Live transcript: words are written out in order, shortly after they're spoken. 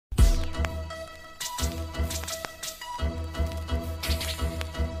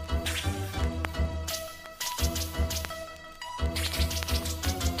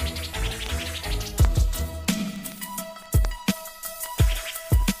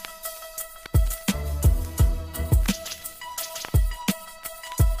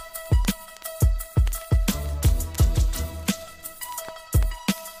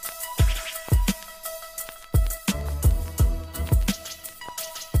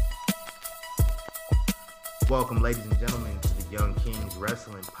Welcome, ladies and gentlemen, to the Young Kings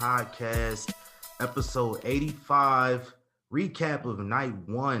Wrestling Podcast, episode 85, recap of night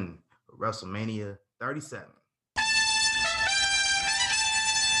one of WrestleMania 37.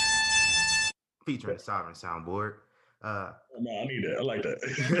 Featuring Sovereign Soundboard. No, I need that. I like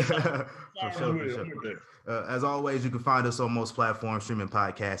that. For sure. As always, you can find us on most platforms streaming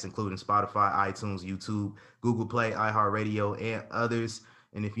podcasts, including Spotify, iTunes, YouTube, Google Play, iHeartRadio, and others.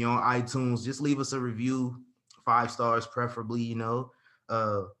 And if you're on iTunes, just leave us a review, 5 stars preferably.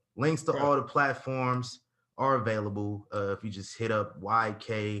 Links to all the platforms are available if you just hit up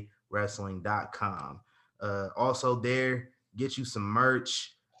ykwrestling.com. Also there, get you some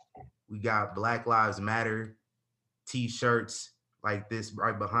merch. We got Black Lives Matter t-shirts like this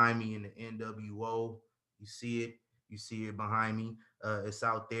right behind me in the NWO. You see it behind me. It's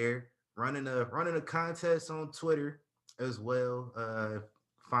out there. Running a contest on Twitter as well.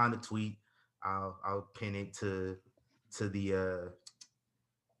 Find a tweet. I'll pin it to the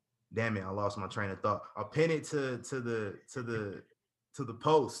damn it, I lost my train of thought. I'll pin it to the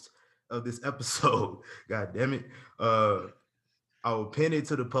post of this episode. God damn it. I will pin it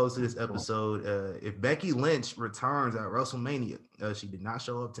to the post of this episode. If Becky Lynch returns at WrestleMania, she did not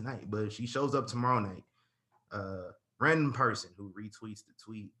show up tonight, but if she shows up tomorrow night, random person who retweets the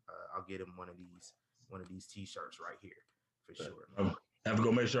tweet, I'll get him one of these t-shirts right here for sure. I have to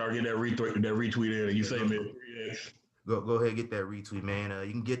go make sure I get that retweet in, and you say me. Go ahead and get that retweet, man.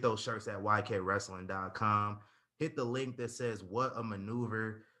 You can get those shirts at ykwrestling.com. Hit the link that says "What a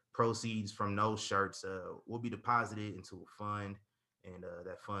Maneuver." Proceeds from those shirts will be deposited into a fund. And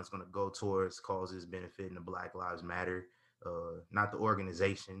that fund's going to go towards causes benefiting the Black Lives Matter, not the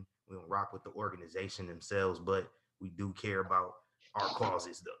organization. We don't rock with the organization themselves, but we do care about our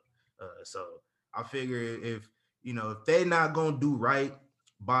causes, though. So I figure if they're not going to do right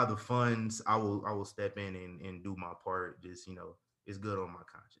by the funds, I will step in and do my part. Just, it's good on my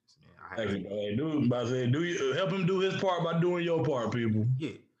conscience, man. Help him do his part by doing your part, people.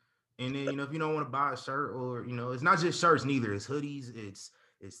 Yeah. And then, if you don't want to buy a shirt or, it's not just shirts neither. It's hoodies, it's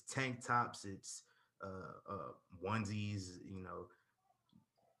tank tops, it's onesies, you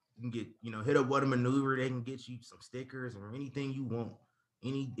can get, hit up What a Maneuver. They can get you some stickers or anything you want.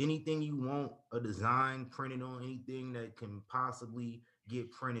 Anything you want, a design printed on, anything that can possibly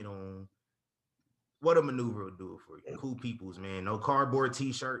get printed on. What a Maneuver will do it for you. Cool peoples, man. No cardboard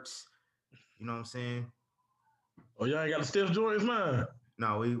t-shirts. You know what I'm saying? Oh, y'all ain't got the stiff joints, man.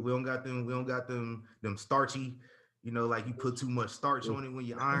 No, we don't got them. We don't got them starchy. Like you put too much starch on it when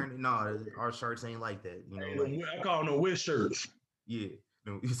you iron it. No, our shirts ain't like that. I call them wish shirts. Yeah,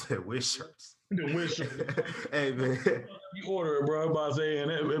 you said wish shirts. The wish shirts. Hey man, you order it, bro. By saying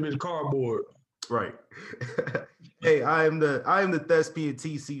that it's cardboard. Right. Hey, I am the thespian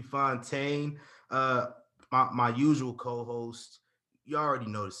TC Fontaine. My usual co-host. You already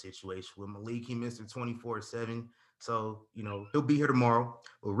know the situation with Malik. He Mr. 24/7. So, he'll be here tomorrow.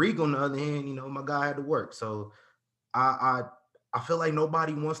 But Reek, on the other hand, my guy had to work. So I feel like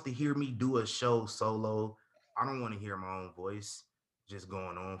nobody wants to hear me do a show solo. I don't want to hear my own voice just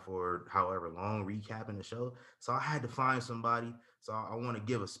going on for however long, recapping the show. So I had to find somebody. So I want to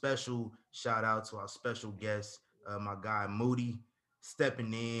give a special shout out to our special guest, my guy Moody,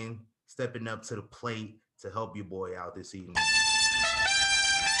 stepping up to the plate to help your boy out this evening.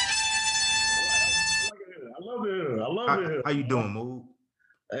 I love it. How you doing, Mood?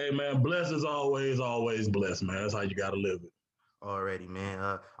 Hey, man, blessed as always blessed, man. That's how you got to live it. Already,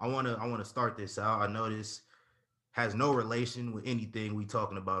 man. I want to start this out. I know this has no relation with anything we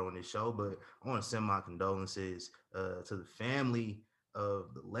talking about on this show, but I want to send my condolences to the family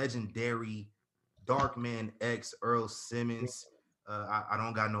of the legendary Darkman X, Earl Simmons. I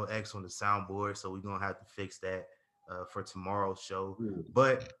don't got no X on the soundboard, so we're going to have to fix that for tomorrow's show.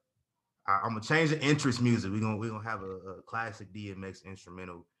 But I'm gonna change the interest music. We're gonna have a classic DMX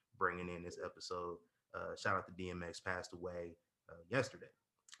instrumental bringing in this episode. Shout out to DMX, passed away yesterday,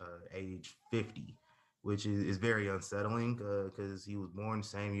 age 50, which is very unsettling because he was born the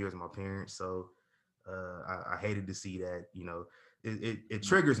same year as my parents. So I hated to see that. It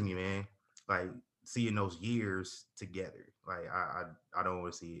triggers me, man. Like seeing those years together. Like I don't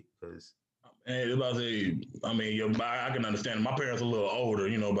want to see it because. And about to say, I mean, I can understand. My parents are a little older,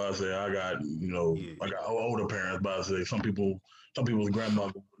 but I say I got older parents. But I say some people's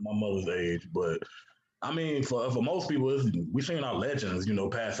grandmother, my mother's age. But I mean, for most people, we seeing our legends,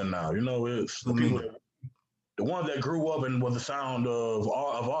 passing now. It's the people, the ones that grew up and was the sound of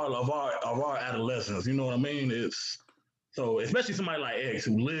our adolescence. You know what I mean? It's so especially somebody like X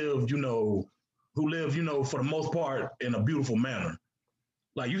who lived, for the most part in a beautiful manner.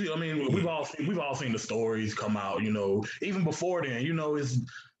 Like I mean, we've all seen the stories come out. Even before then, it's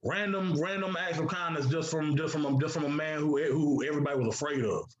random acts of kindness just from a man who everybody was afraid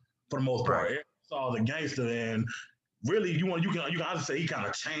of for the most part. Right. Everybody saw the gangster, and really, you can honestly say he kind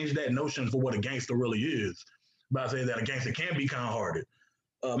of changed that notion for what a gangster really is by saying that a gangster can be kind-hearted.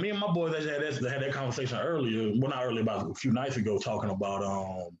 Me and my boys actually had that conversation earlier, well, not earlier, about a few nights ago, talking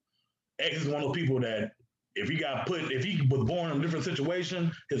about X is one of those people that if he was born in a different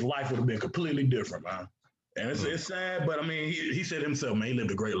situation, his life would have been completely different, man. And it's sad, but I mean, he said himself, man, he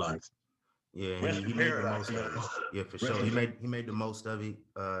lived a great life. Yeah, and he made the most of it. Yeah, for sure. He made the most of it.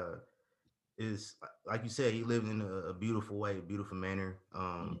 Is like you said, he lived in a beautiful way, a beautiful manner.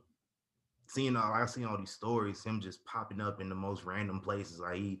 I seen all these stories, him just popping up in the most random places.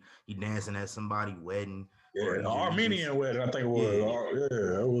 Like he dancing at somebody's wedding. Yeah, an Armenian wedding, I think it was.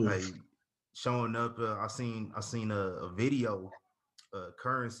 Yeah, it was like showing up. I seen a video,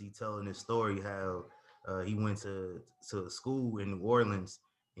 Currency telling his story how he went to a school in New Orleans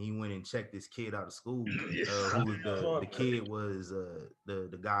and he went and checked this kid out of school. Who was the kid was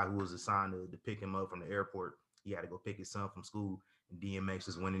the guy who was assigned to pick him up from the airport. He had to go pick his son from school, and DMX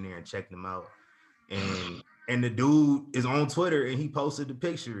just went in there and checked him out. And the dude is on Twitter and he posted the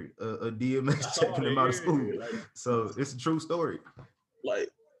picture of DMX checking him out of school. So it's a true story. Like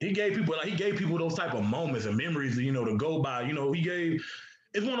he gave people those type of moments and memories, to go by.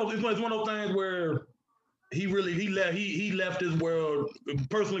 It's one of those things where he left his world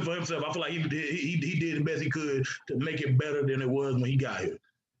personally for himself. I feel like he did the best he could to make it better than it was when he got here.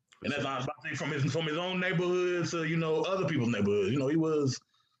 And that's honestly from his own neighborhood to other people's neighborhoods. He was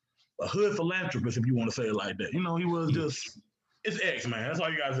a hood philanthropist, if you want to say it like that. He was just it's X, man. That's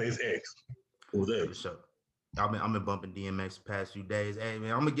all you gotta say. It's X. It was X. For sure. I've been bumping DMX the past few days. Hey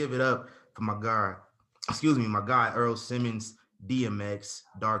man, I'm gonna give it up for my guy Earl Simmons, DMX,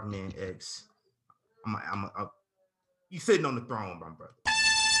 Darkman X. You sitting on the throne, my brother.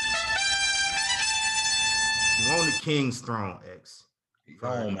 You on the king's throne, X. He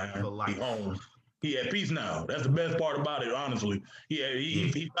home, man. For life. He home. He at peace now. That's the best part about it, honestly.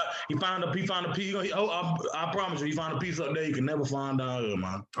 He found a piece. I promise you, he found a piece up there you can never find down here,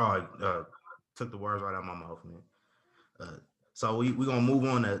 man. Oh, took the words right out of my mouth, man. So we gonna move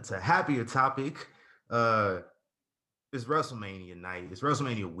on to happier topic. It's WrestleMania night. It's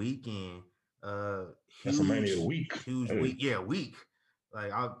WrestleMania weekend. WrestleMania week. Huge week. Yeah, week.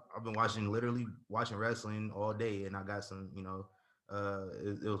 Like I've been literally watching wrestling all day, and I got some,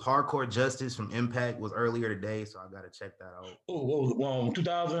 it was Hardcore Justice from Impact was earlier today, so I got to check that out. Oh, what was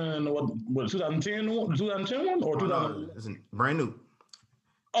 2000? What 2010? 2010 one or 2000? It's brand new.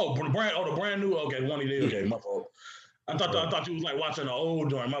 Oh, the brand new. Okay, one he did. Okay, my fault. I thought you was like watching the old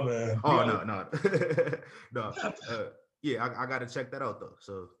joint. My bad. Oh no. Yeah, I got to check that out though.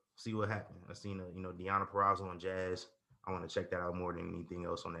 So see what happened. I seen Deonna Purrazzo on Jazz. I want to check that out more than anything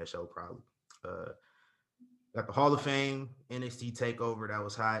else on that show probably. Got the Hall of Fame NXT takeover that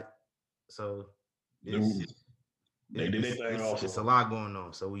was hot. So it's a lot going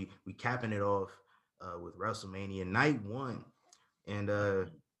on. So we capping it off with WrestleMania night 1, and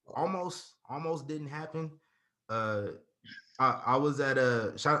almost didn't happen. I was at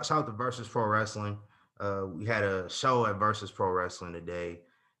a shout out to Versus Pro Wrestling. We had a show at Versus Pro Wrestling today,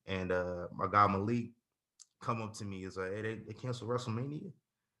 and my guy Malik come up to me. Is like, hey, they canceled WrestleMania,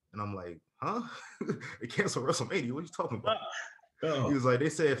 and I'm like, huh? They canceled WrestleMania? What are you talking about? He was like, they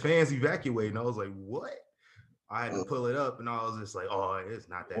said fans evacuating. I was like, what? I had to pull it up, and I was just like, oh, it's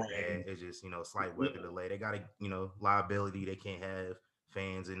not that bad. It's just slight weather delay. They got a liability. They can't have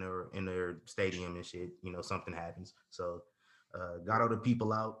fans in their stadium and shit. Something happens. So got all the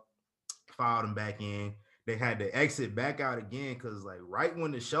people out, filed them back in. They had to exit back out again because right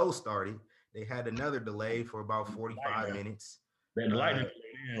when the show started, they had another delay for about 45 minutes. They had the lightning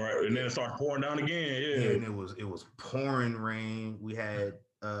right, and then it started pouring down again. Yeah, and it was pouring rain. We had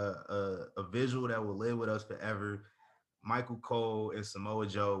a visual that will live with us forever. Michael Cole and Samoa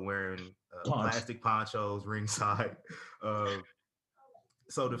Joe wearing plastic ponchos ringside.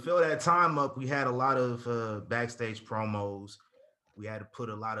 So to fill that time up, we had a lot of backstage promos. We had to put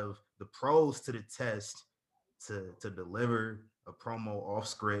a lot of the pros to the test to deliver a promo off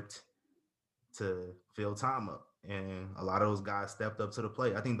script to fill time up. And a lot of those guys stepped up to the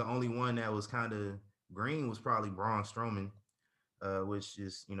plate. I think the only one that was kind of green was probably Braun Strowman, which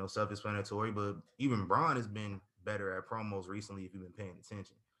is, self-explanatory. But even Braun has been better at promos recently if you've been paying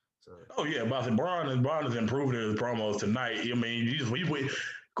attention. So. Oh yeah, but Braun has improved his promos tonight. I mean,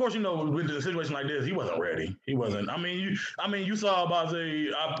 of course, with the situation like this, he wasn't ready. He wasn't. I mean, you saw about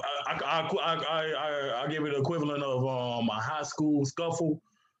I give it the equivalent of a high school scuffle.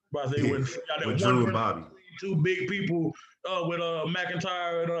 But they when got with that Drew one and Bobby, two big people with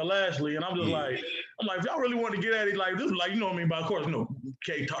McIntyre and Lashley, and I'm just like, if y'all really want to get at it like this, like what I mean. But of course,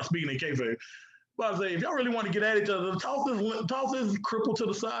 speaking in kayfabe. But I say, if y'all really want to get at each other, toss this cripple to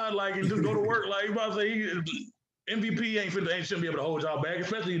the side, and just go to work. But I say, MVP shouldn't be able to hold y'all back,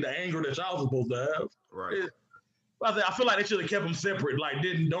 especially the anger that y'all supposed to have. Right. I feel like they should have kept them separate.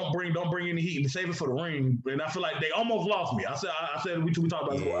 Don't bring any heat and save it for the ring. And I feel like they almost lost me. I said we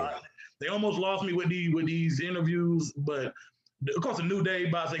talked about this. They almost lost me with these interviews, but of course, a new day,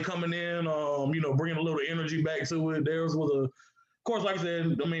 but I say coming in, bringing a little energy back to it. Theirs was of course, like I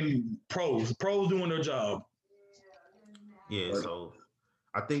said, I mean, pros doing their job. Yeah, so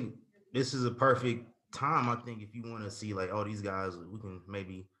I think this is a perfect time. I think if you want to see all these guys, we can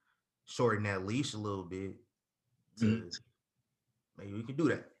maybe shorten that leash a little bit. Maybe we can do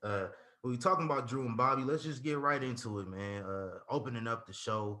that. When we're talking about Drew and Bobby, let's just get right into it, man. Opening up the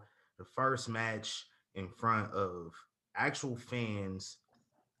show, the first match in front of actual fans,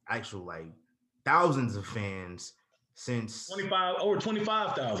 thousands of fans since over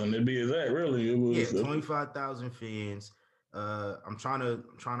 25,000 to be exact. Really, it was 25,000 fans. I'm trying to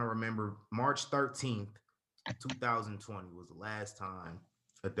remember. March 13th, 2020 was the last time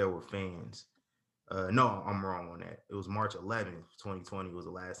that there were fans. No, I'm wrong on that. It was March 11th, 2020 was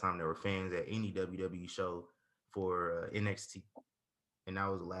the last time there were fans at any WWE show for NXT, and that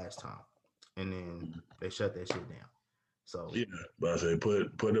was the last time. And then they shut that shit down. So but I say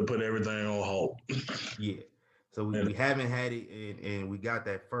put everything on hold. So we haven't had it, and we got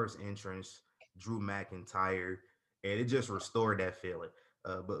that first entrance, Drew McIntyre, and it just restored that feeling.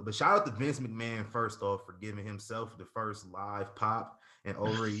 But shout out to Vince McMahon first off for giving himself the first live pop in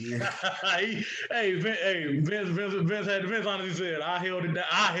over a year. Vince honestly said, I held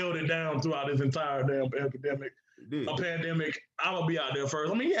it down throughout this entire damn epidemic. A pandemic, I'm gonna be out there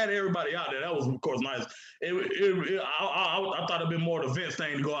first. I mean, he had everybody out there. That was, of course, nice. I thought it'd been more the Vince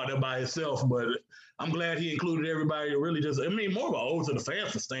thing to go out there by himself, but I'm glad he included everybody. Really, more of an ode to the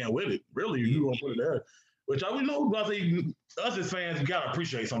fans for staying with it. Really, you want to put it there. Which I know, I think us as fans, you gotta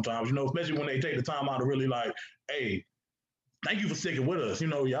appreciate sometimes. Especially when they take the time out to really hey, thank you for sticking with us.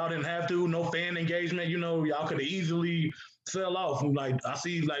 Y'all didn't have to. No fan engagement. Y'all could have easily fell off. I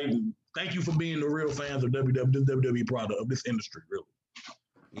see. Thank you for being the real fans of WWE product of this industry, really.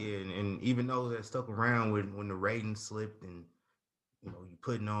 Yeah, and even those that stuck around when the ratings slipped, and you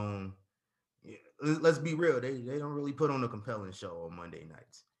putting on. Yeah, let's be real. They don't really put on a compelling show on Monday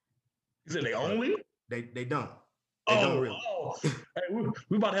nights. You said they only? They don't. They don't really. Hey,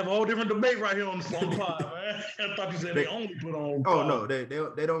 we about to have a whole different debate right here on the pod, man. I thought you said they only put on. Oh no, they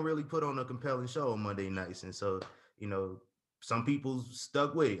don't really put on a compelling show on Monday nights, and so some people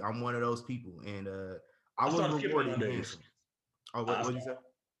stuck with it. I'm one of those people, and I was rewarded handsomely. Oh, what did you say?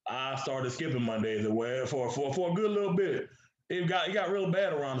 I started skipping Mondays for a good little bit. It got real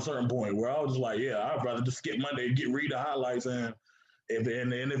bad around a certain point where I was just like, I'd rather just skip Monday, read the highlights, and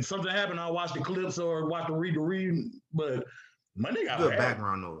if something happened, I'll watch the clips or watch the read. But Monday got good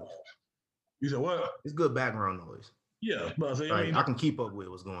background noise. You said what? It's good background noise. Yeah, but I can keep up with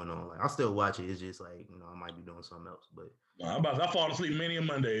what's going on. I still watch it. It's just I might be doing something else. But I fall asleep many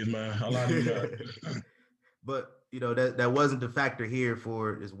Mondays, man. A lot of But that wasn't the factor here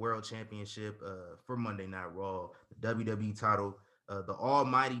for this World Championship for Monday Night Raw, the WWE title, the All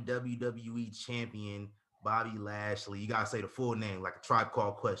Mighty WWE Champion Bobby Lashley. You gotta say the full name, like a Tribe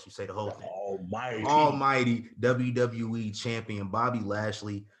Called Quest. You say the whole thing. Almighty WWE Champion Bobby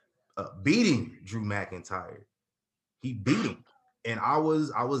Lashley beating Drew McIntyre. He beat him, and I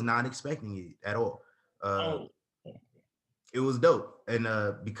was not expecting it at all. It was dope, and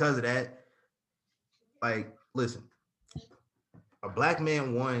because of that, listen, a black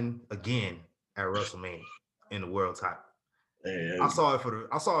man won again at WrestleMania in the world title. I saw it for the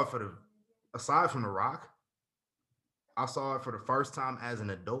aside from The Rock, I saw it for the first time as an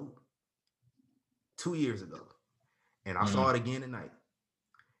adult 2 years ago, and I saw it again tonight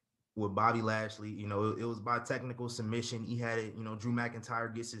with Bobby Lashley. It was by technical submission. He had it. Drew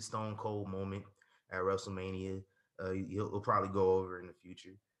McIntyre gets his Stone Cold moment at WrestleMania. He'll probably go over in the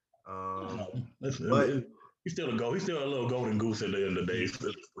future. But he's still a gold. He's still a little golden goose at the end of the day,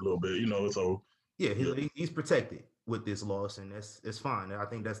 a little bit, So he's protected with this loss, and it's fine. I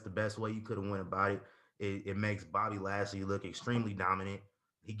think that's the best way you could have went about it. It makes Bobby Lashley look extremely dominant.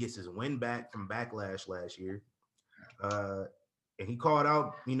 He gets his win back from Backlash last year, and he called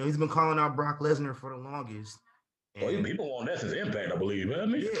out. He's been calling out Brock Lesnar for the longest, And people want that since Impact, I believe,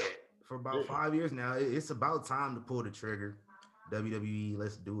 hasn't he? yeah, for about 5 years now, it's about time to pull the trigger. WWE,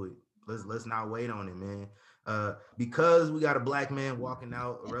 let's do it. Let's not wait on it, man. Because we got a black man walking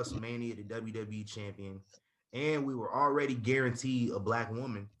out of WrestleMania, the WWE champion, and we were already guaranteed a black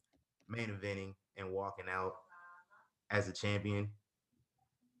woman main eventing and walking out as a champion.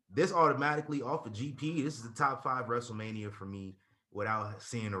 This automatically off of GP, this is the top 5 WrestleMania for me without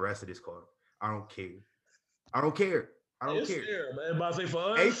seeing the rest of this card. I don't care. I don't care. I don't care. Fair, man. But I say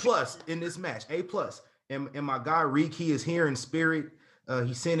for A us, plus in this match. A plus. And my guy Reek, he is here in spirit.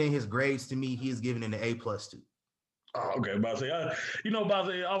 He's sending his grades to me. He is giving an A plus too. Oh, okay, but I say,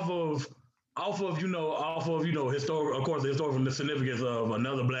 off of historical, of course, the historical significance of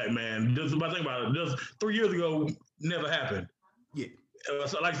another black man. Just about think about it, just 3 years ago, never happened. Yeah.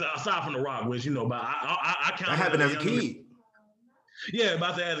 So like I said, aside from The Rock, which but I counted that happened as a kid. Yeah,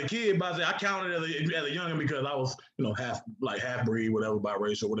 but I say as a kid, but I say I counted as a youngin because I was half breed, whatever,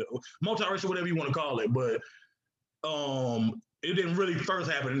 biracial, whatever, multiracial, whatever you want to call it. But it didn't really first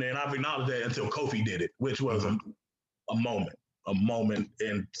happen, and I've acknowledged that until Kofi did it, which was a moment,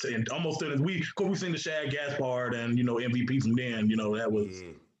 and almost as we seen the Shad Gaspard and MVP from then. That was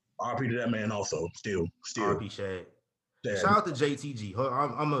RP to that man also. Still RP Shad. Shout out to JTG.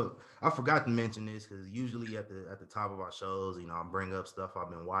 I forgot to mention this because usually at the top of our shows, I bring up stuff I've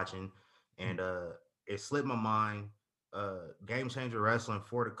been watching, and it slipped my mind. Game Changer Wrestling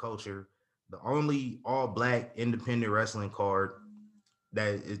for the culture, the only all black independent wrestling card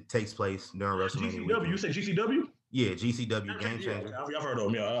that it takes place during WrestleMania. GCW, you said GCW? Yeah, GCW, Game Changer. Yeah, I've heard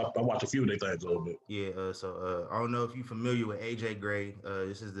of them. Yeah, I watched a few of their things a little bit. Yeah, so I don't know if you're familiar with AJ Gray.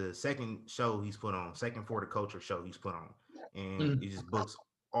 This is the second show he's put on, second For the Culture show he's put on. And he just books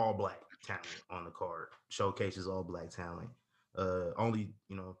all black talent on the card, showcases all black talent. Only,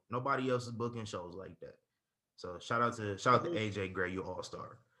 nobody else is booking shows like that. So shout out to AJ Gray, you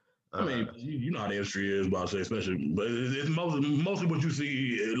all-star. I mean, you know how the industry is, but I say especially, but it's mostly what you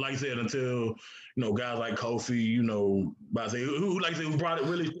see, like I said, until guys like Kofi, but I say who brought it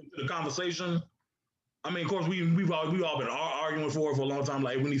really to the conversation. I mean, of course, we've all been arguing for it for a long time.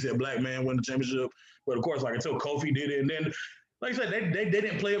 Like when he said black man win the championship, but of course, like until Kofi did it, and then like I said, they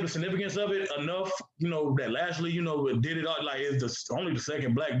didn't play up the significance of it enough. That Lashley, did it like is only the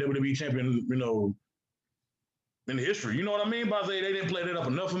second black WWE champion, in history. You know what I mean? But they didn't play that up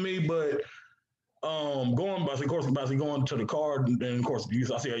enough for me. But going to the card, and of course,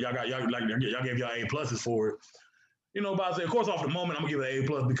 I see y'all gave y'all A pluses for it. But of course, off the moment, I'm gonna give it an A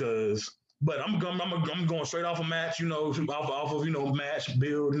plus because. But I'm going straight off a match, off of match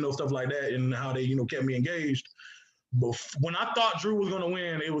build, stuff like that, and how they kept me engaged. But when I thought Drew was going to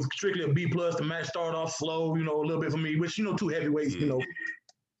win, it was strictly a B plus. The match started off slow, a little bit for me, which two heavyweights,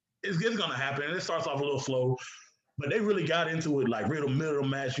 it's going to happen. And it starts off a little slow, but they really got into it like middle of the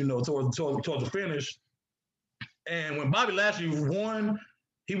match, towards the finish. And when Bobby Lashley won,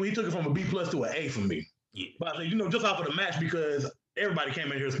 he took it from a B plus to an A for me. Yeah. But I think, just off of the match because. Everybody came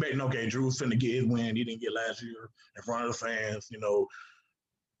in here expecting, okay, Drew's finna get his win. He didn't get last year in front of the fans.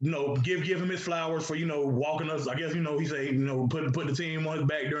 Give him his flowers for walking us. I guess he said put the team on his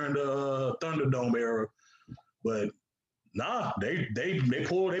back during the Thunderdome era. But nah, they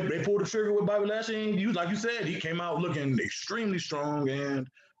pulled the trigger with Bobby Lashley. And like you said, he came out looking extremely strong, and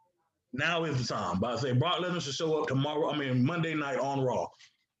now is the time. But I say Brock Lesnar should show up tomorrow. I mean Monday night on Raw.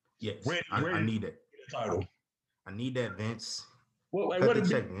 Yes, I need it. Title. I need that, Vince. What did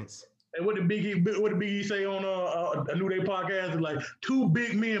Big E say on a New Day podcast? Like 2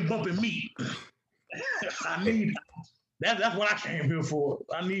 big men bumping meat. I need that's what I came here for.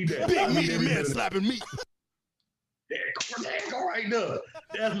 I need that. Big meaty men slapping meat. Go right there.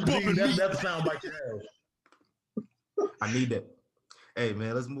 That's the sound bite you have. I need that. Hey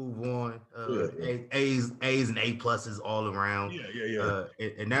man, let's move on. A's and A pluses all around. Yeah.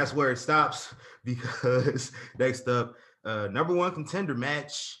 And that's where it stops because next up. Number 1 contender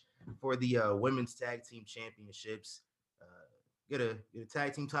match for the women's tag team championships. Get a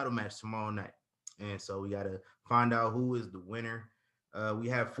tag team title match tomorrow night, and so we got to find out who is the winner. We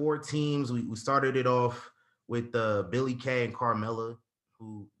have 4 teams. We started it off with Billie Kay and Carmella,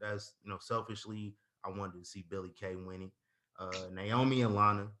 who that's selfishly I wanted to see Billie Kay winning. Naomi and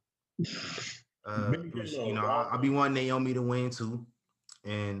Lana. I'll be wanting Naomi to win too,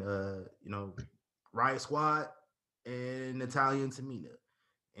 and Riot Squad. And Natalya and Tamina.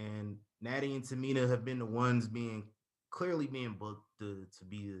 And Natty and Tamina have been the ones clearly being booked to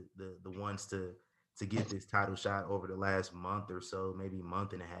be the ones to get this title shot over the last month or so, maybe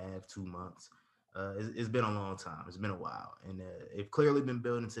month and a half, 2 months. It's been a long time. It's been a while. And they've clearly been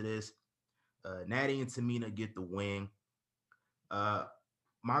building to this. Natty and Tamina get the win. Uh,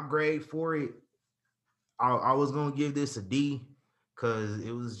 my grade for it, I was gonna give this a D because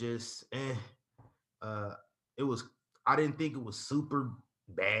it was just Uh, it was I didn't think it was super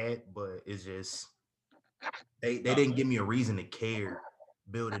bad, but it's just they didn't give me a reason to care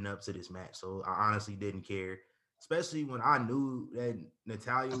building up to this match. So I honestly didn't care, especially when I knew that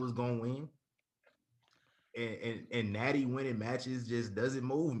Natalia was gonna win. And Natty winning matches just doesn't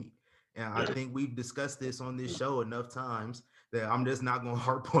move me. And I think we've discussed this on this show enough times that I'm just not gonna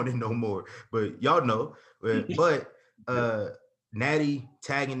harp on it no more. But y'all know. But Natty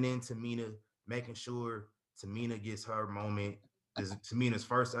tagging in Tamina, making sure Tamina gets her moment. This is Tamina's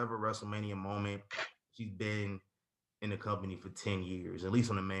first ever WrestleMania moment. She's been in the company for 10 years, at least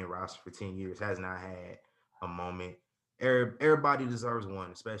on the main roster for 10 years, has not had a moment. Everybody deserves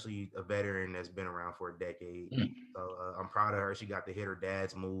one, especially a veteran that's been around for a decade. So I'm proud of her. She got to hit her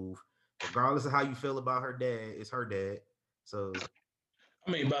dad's move. Regardless of how you feel about her dad, it's her dad. So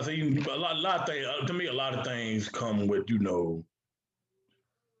I mean, but a lot of things. To me, a lot of things come with I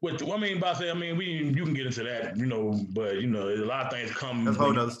mean, you can get into that, but a lot of things come that's a when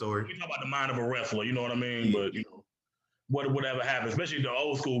whole nother story. you talk about the mind of a wrestler. You know what I mean? Yeah. But whatever happened, especially the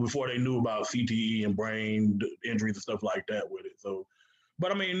old school before they knew about CTE and brain injuries and stuff like that with it. So,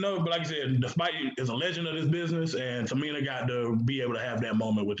 but I mean, no, but like I said, despite is a legend of this business, and Tamina got to be able to have that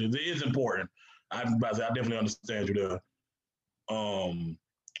moment, which is important. I definitely understand you there.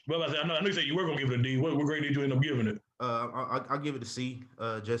 Well, I know you said you were gonna give it a D. What grade did you end up giving it? I'll give it a C.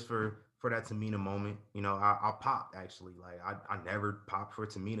 Just for that Tamina moment. I popped actually. Like I never popped for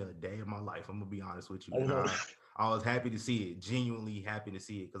Tamina a day of my life. I'm gonna be honest with you. I was happy to see it. Genuinely happy to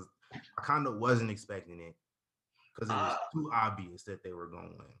see it because I kind of wasn't expecting it because it was too obvious that they were gonna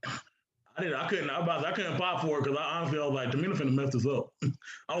win. I couldn't pop for it because I honestly was like, Tamina finna mess this up.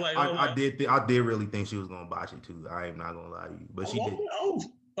 I did really think she was gonna botch it too. I am not gonna lie to you, but she did.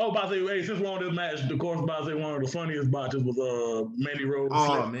 About to say, hey, since we're on this match, of course, about to say one of the funniest botches was Mandy Rose.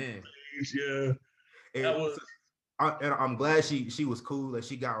 Oh man, yeah, that was. I'm glad she was cool. That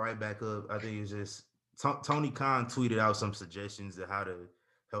she got right back up. I think it's just Tony Khan tweeted out some suggestions of how to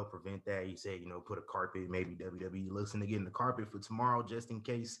help prevent that. He said, put a carpet. Maybe WWE looks into getting the carpet for tomorrow just in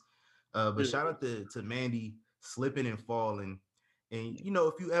case. But shout out to Mandy slipping and falling. And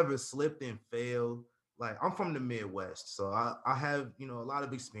if you ever slipped and fell, like I'm from the Midwest, so I have a lot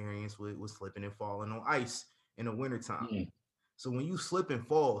of experience with slipping and falling on ice in the wintertime. So when you slip and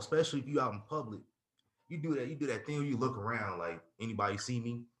fall, especially if you out in public, you do that thing where you look around like anybody see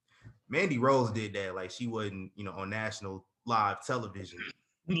me. Mandy Rose did that like she wasn't on national live television,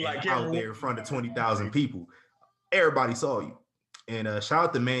 like out there in front of 20,000 people. Everybody saw you. And shout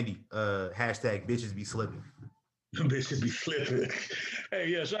out to Mandy. Hashtag bitches be slipping. Bitches be slipping. Hey,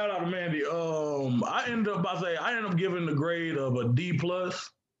 yeah, shout out to Mandy. I ended up giving the grade of a D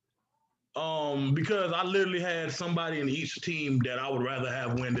plus. Because I literally had somebody in each team that I would rather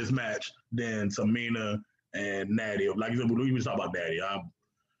have win this match than Tamina and Natty. Like you said, we was talking about Natty. I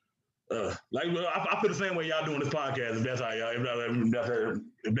feel the same way y'all doing this podcast. If that's how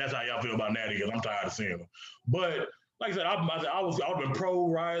y'all feel about Natty, because I'm tired of seeing them. But like I said, I've been pro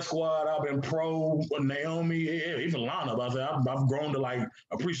Riot Squad. I've been pro Naomi, even Lana. I've grown to like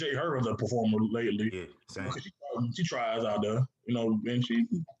appreciate her as a performer lately. Yeah, same. She tries out there, and she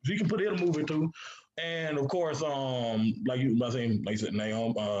can put in a movie too. And of course, like you said,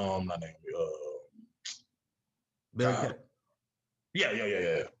 Naomi, not Naomi, Billy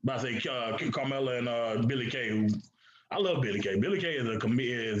Yeah. But I say Carmella and Billy Kay, who I love Billy Kay. Billy Kay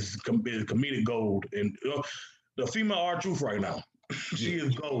is comedic gold, and the female R-Truth right now. She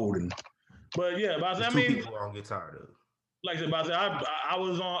is golden. But yeah, people I don't get tired of. Like I said, I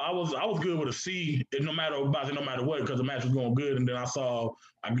was good with a C, no matter what, because the match was going good, and then I saw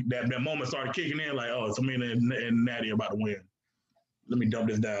that moment started kicking in, like, oh, Tamina and Natty are about to win. Let me dump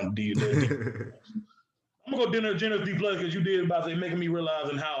this down. I'm gonna go Jenna's D plus because you did making me realize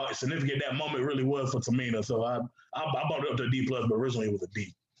and how significant that moment really was for Tamina. So I bumped it up to a D plus, but originally it was a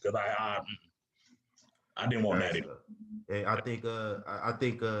D because I didn't want Natty. I think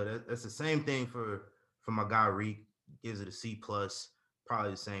that's the same thing for my guy Reek. Gives it a C plus. Probably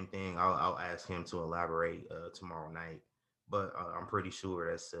the same thing. I'll ask him to elaborate tomorrow night, but I'm pretty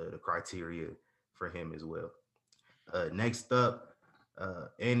sure that's the criteria for him as well. Next up,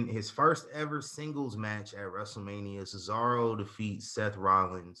 in his first ever singles match at WrestleMania, Cesaro defeats Seth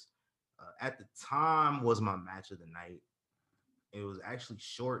Rollins. At the time, was my match of the night. It was actually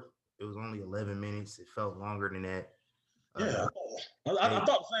short. It was only 11 minutes. It felt longer than that. Yeah, I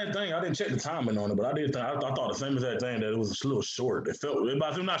thought the same thing. I didn't check the timing on it, but I thought the same exact thing, that it was a little short. It felt,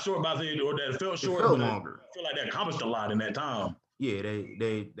 not short, or that it felt short, but longer. I feel like they accomplished a lot in that time. Yeah,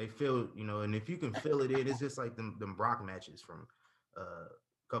 they feel, and if you can fill it in, it's just like them Brock matches from a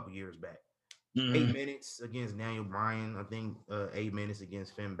couple years back. 8 minutes against Daniel Bryan, I think 8 minutes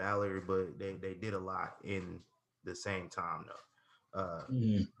against Finn Balor, but they did a lot in the same time though.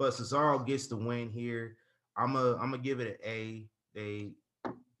 But Cesaro gets the win here. I'm gonna give it an A.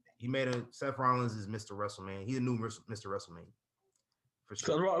 He made Seth Rollins is Mr. WrestleMania. He's a new Mr. WrestleMania for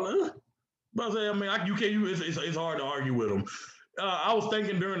sure. Seth Rollins, but I mean, it's hard to argue with him. I was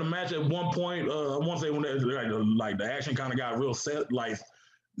thinking during the match at one point, I want to say when the action kind of got real set, like,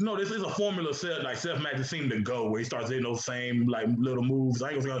 this is a formula set, like Seth matches seem to go where he starts hitting those same like little moves. Of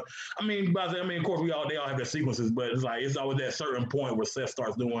course, of course, they all have their sequences, but it's always that certain point where Seth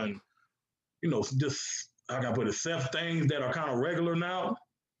starts doing, just, how can I put it, Seth things that are kind of regular now.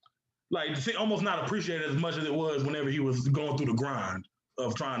 Like, almost not appreciated as much as it was whenever he was going through the grind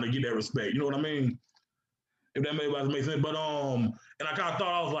of trying to get that respect. You know what I mean? If that makes sense. But and I kind of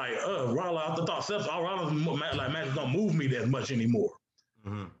thought, I was like, Rollins, I thought Seth Rollins matches don't move me that much anymore.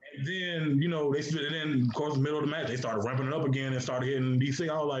 And then, then of course, middle of the match, they started ramping it up again and started hitting DC.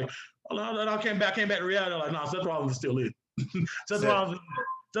 I was like, I came back to reality. Like, nah, Seth Rollins is still it. Seth Rollins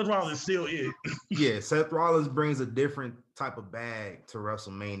is still it. Yeah, Seth Rollins brings a different type of bag to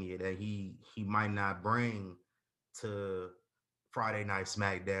WrestleMania that he might not bring to Friday Night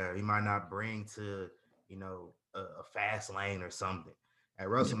SmackDown. He might not bring to, a fast lane or something. At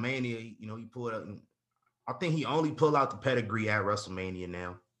WrestleMania, he pulled up. I think he only pulled out the pedigree at WrestleMania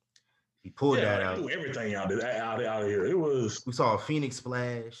now. He pulled that out. He threw everything out of here. It was. We saw a Phoenix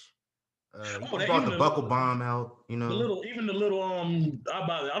Splash. He brought the buckle bomb out. The little.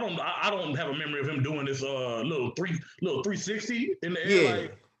 I don't have a memory of him doing this little 360 in the air. Yeah.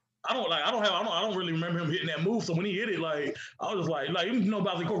 I don't really remember him hitting that move. So when he hit it, like, I was just like,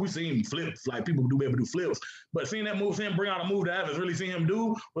 of course we seen flips, like people do able to do flips, but seeing that move, seeing him bring out a move that I haven't really seen him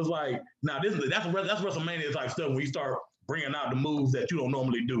do was like, that's WrestleMania type stuff when you start bringing out the moves that you don't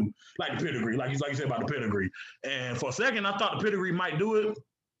normally do, like the pedigree, like you said about the pedigree. And for a second, I thought the pedigree might do it.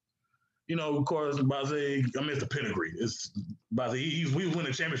 Of course, it's the pedigree. We was winning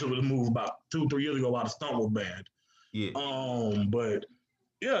the championship with the move about 2-3 years ago while the stunt was bad. Yeah. But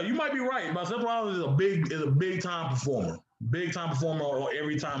yeah, you might be right. But Seth Rollins is a big time performer. Big time performer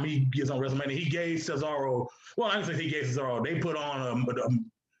every time he gets on WrestleMania. He gave Cesaro. Well, I didn't say he gave Cesaro. They put on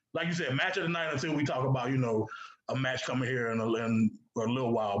like you said, match of the night until we talk about a match coming here in a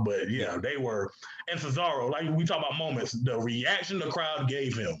little while. But yeah, they were. And Cesaro, like we talk about moments, the reaction the crowd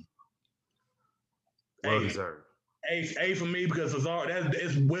gave him. Well deserved. A for me, because Cesaro,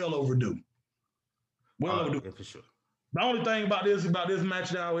 it's well overdue. Well overdue. Yeah, for sure. The only thing about this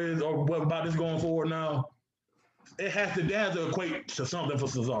match now is, or about this going forward now, it has to equate to something for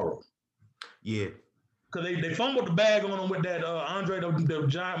Cesaro. Yeah. Because they fumbled the bag on him with that Andre the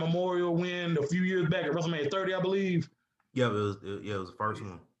Giant Memorial win a few years back at WrestleMania 30, I believe. Yeah, it was the first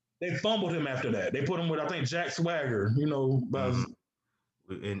one. They fumbled him after that. They put him with, I think, Jack Swagger,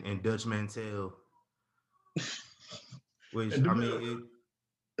 and Dutch Mantel. Which, I mean,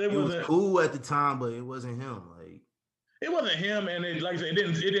 it was cool at the time, but it wasn't him. Like, it wasn't him, and it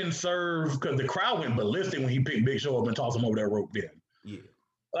didn't serve, because the crowd went ballistic when he picked Big Show up and tossed him over that rope. Then, yeah,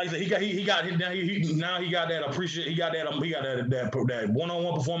 like I said, he got that appreciate. He got that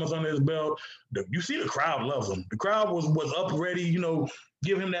one-on-one performance under his belt. You see, the crowd loves him. The crowd was up ready.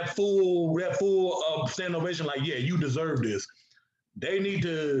 Give him that full standing ovation. Like, yeah, you deserve this. They need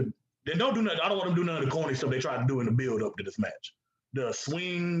to. They don't do nothing. I don't want them to do none of the corny stuff they tried to do in the build up to this match. The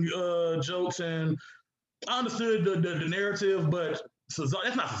swing jokes, and I understood the narrative, but Cesaro,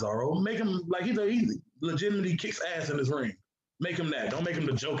 that's not Cesaro. Make him like he legitimately kicks ass in this ring. Make him that. Don't make him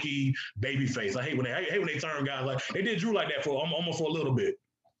the jokey baby face. I hate when they turn guys like they did Drew like that for almost for a little bit.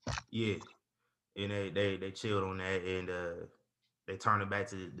 Yeah, and they chilled on that, and they turned it back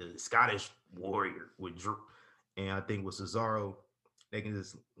to the Scottish Warrior with Drew, and I think with Cesaro, they can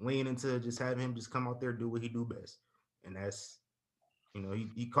just lean into just having him just come out there, do what he do best. And that's, he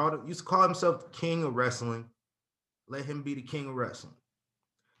used to call himself the king of wrestling. Let him be the king of wrestling.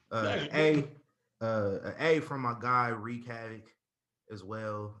 A from my guy, Wreak Havoc, as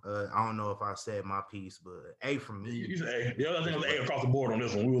well. I don't know if I said my piece, but A from me. You said A. The other thing was A across the board on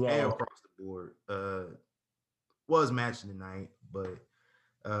this one. We was all across the board. Was matching tonight, but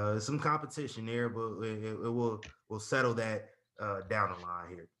some competition there, but we'll settle that down the line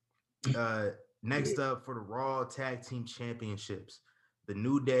here. Next up for the Raw Tag Team Championships, the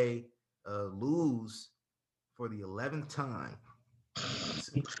New Day lose for the 11th time.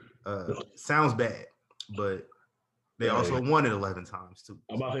 Sounds bad, but they also won it 11 times too.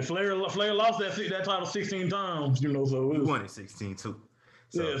 I'm about to say Flair lost that title 16 times, so he won it 16 too.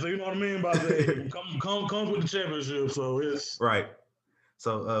 So, so you know what I mean? About that comes with the championship, so it's right.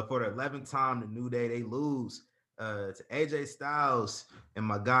 So for the 11th time, the New Day, they lose to AJ Styles and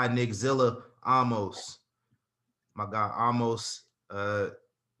my guy Nick Zilla Amos. My guy Amos,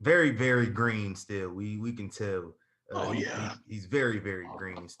 very, very green still. We can tell. He's very, very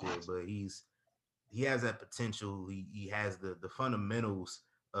green still, but he has that potential. He has the fundamentals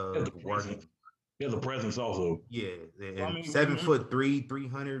of working. He has a presence also. Yeah, and 7'3",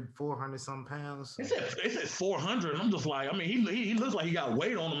 300, 400 some pounds. It said 400. I'm just like, he looks like he got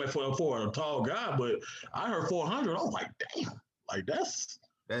weight on him for a tall guy, but I heard 400. I was like, damn, like that's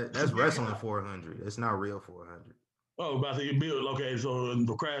wrestling 400. It's not real 400. Oh, about to get built. Okay, so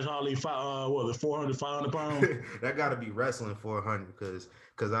the Crash Holly, 400, 500 pounds? That got to be wrestling 400 because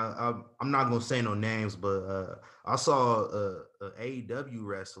I'm not gonna say no names, but I saw a AEW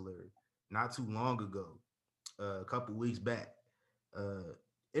wrestler not too long ago, a couple weeks back,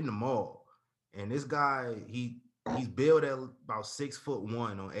 in the mall, and this guy he's built at about 6'1"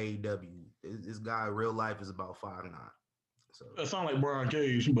 on AEW. This guy in real life is about 5'9". So that sounds like Brian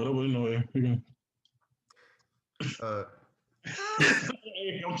Cage, but anyway. I'm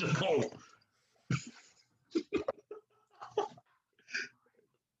just cold.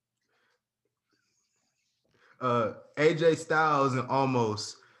 AJ Styles and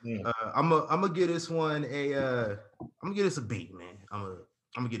Almost. I'm gonna give this one I'm gonna give this a B, man. I'm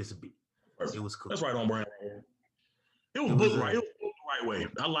gonna give this a B. It was cool. That's right on brand. It was booked right. It was booked the right way.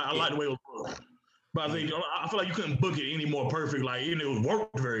 I like the way it was booked. But I feel like you couldn't book it any more perfect. Like, it was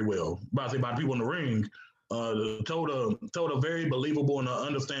worked very well. By the people in the ring. Told a very believable and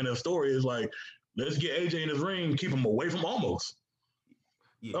understanding story. Is like, let's get AJ in his ring, keep him away from Almost.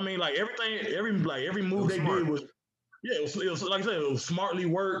 Yeah. I mean, like every move they did was, it was like I said, it was smartly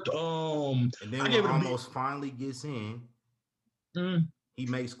worked. And then when Almost finally gets in, he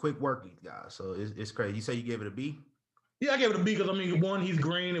makes quick work these guys. So it's crazy. You say you gave it a B? Yeah, I gave it a B because one, he's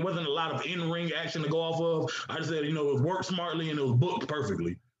green. It wasn't a lot of in-ring action to go off of. I just said, it was worked smartly and it was booked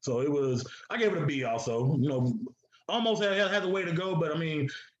perfectly. So I gave it a B also. Almost had a way to go, but he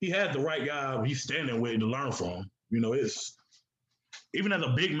had the right guy he's standing with to learn from. It's, even as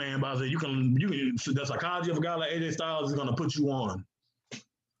a big man, but I said, you can the psychology of a guy like AJ Styles is gonna put you on.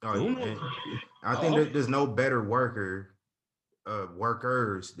 I think there's no better workers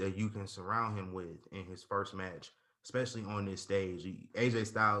that you can surround him with in his first match, especially on this stage. AJ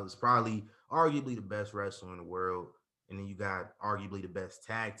Styles is probably arguably the best wrestler in the world. And then you got arguably the best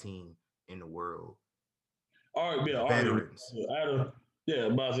tag team in the world. All right, yeah, veterans.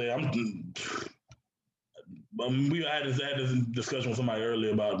 But I say we had this discussion with somebody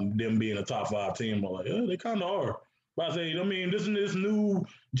earlier about them being a top 5 team. I'm like, yeah, they kind of are. But I say, this new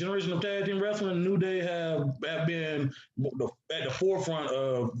generation of tag team wrestling, New Day have been at the forefront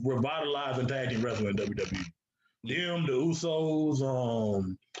of revitalizing tag team wrestling in WWE. Them, the Usos,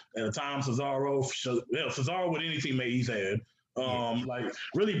 at the time Cesaro with any teammate he's had, like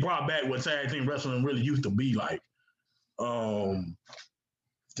really brought back what tag team wrestling really used to be like.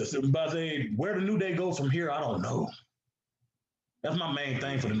 Just about to say, where the New Day goes from here, I don't know. That's my main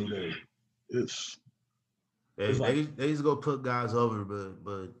thing for the New Day. They just go put guys over,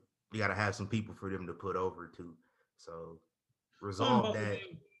 but you got to have some people for them to put over too. So resolve that.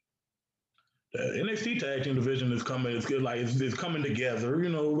 The NXT tag team division is coming. It's good, like it's coming together.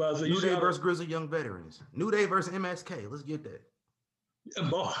 New Day versus Grizzly Young Veterans. New Day versus MSK. Let's get that.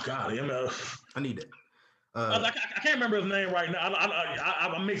 Oh God, I need that. I can't remember his name right now.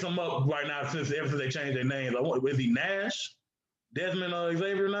 I mix them up right now since they changed their names. Is he Nash? Desmond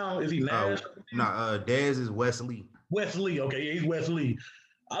Xavier now? Is he Nash? Dez is Wesley. Wesley, okay, yeah, he's Wesley.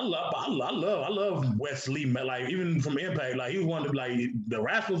 I love Wesley. Like, even from Impact, like he was one of the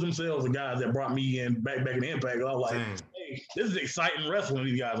Rascals themselves, the guys that brought me in back in Impact. I was like, hey, this is exciting wrestling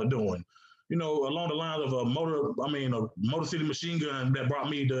these guys are doing. Along the lines of a Motor City Machine Gun that brought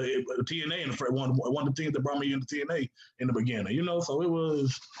me to TNA in the one of the teams that brought me into TNA in the beginning. So it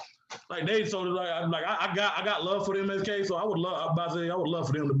was like I got love for the MSK. So I would love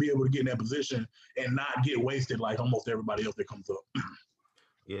for them to be able to get in that position and not get wasted like almost everybody else that comes up.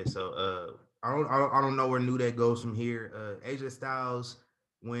 Yeah, so I don't know where New Day goes from here. AJ Styles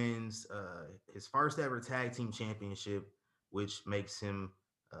wins his first ever tag team championship, which makes him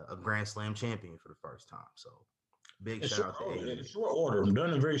a Grand Slam champion for the first time. So big shout out to AJ. In short order,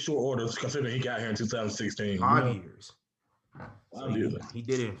 done in very short order, considering he got here in 2016. 5 years. So he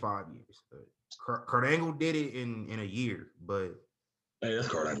did it in 5 years. Kurt Angle did it in a year, but hey, that's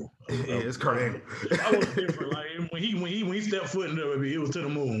Kurt Angle. Yeah, it's Kurt Angle. That was different. Like when he stepped foot in WWE, it was to the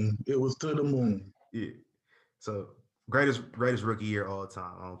moon. It was to the moon. Yeah. So greatest rookie year all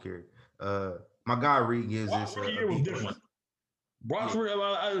time. I don't care. My guy Reed gives this rookie year was different. Brock's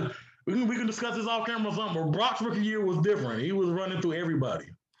we can discuss this off camera or something, but Brock's rookie year was different. He was running through everybody.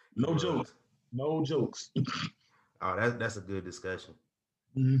 No jokes. No jokes. Oh, that's a good discussion.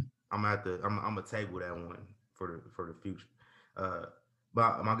 Mm-hmm. I'm gonna table that one for the future.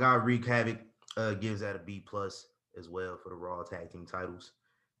 But my guy Reed Havoc gives that a B+ as well for the Raw Tag Team titles.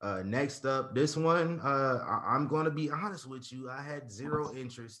 Next up, this one, I'm going to be honest with you. I had zero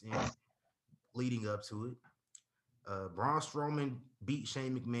interest in leading up to it. Braun Strowman beat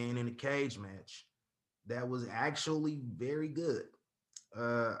Shane McMahon in a cage match. That was actually very good.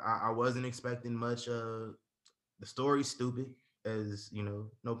 I wasn't expecting much. The story's stupid, as you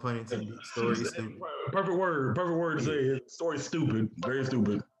know, no pun intended. Story is stupid. Perfect word to say it. Story's stupid. Very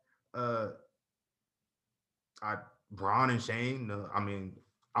stupid. Braun and Shane,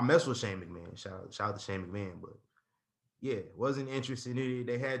 I mess with Shane McMahon. Shout out to Shane McMahon, but yeah, wasn't interested in it.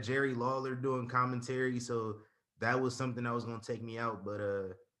 They had Jerry Lawler doing commentary, so that was something that was going to take me out.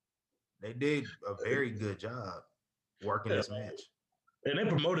 But they did a very good job working this match. And they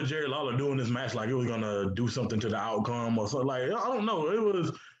promoted Jerry Lawler doing this match like it was going to do something to the outcome or something. Like, I don't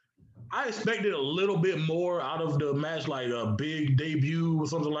know. I expected a little bit more out of the match, like a big debut or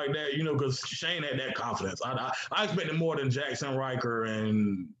something like that, you know, because Shane had that confidence. I expected more than Jackson Riker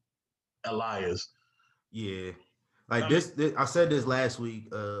and Elias. Yeah. Like this, I said this last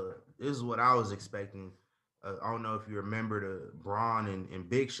week. This is what I was expecting. I don't know if you remember the Braun and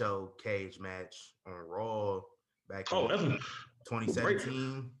Big Show cage match on Raw back in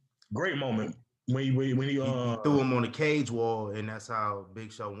 2017. Great moment when he threw him on the cage wall, and that's how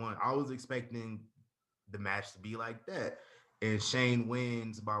Big Show won. I was expecting the match to be like that, and Shane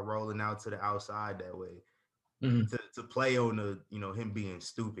wins by rolling out to the outside that way to play on the him being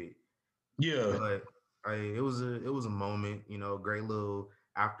stupid. Yeah, but it was a moment, great little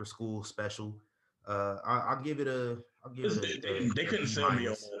after school special. I'll give it a. They couldn't sell me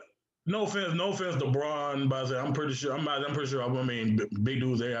on that. No offense to Braun, but I'm pretty sure. I mean, big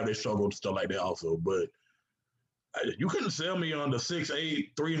dudes they have their struggle and stuff like that also, but you couldn't sell me on the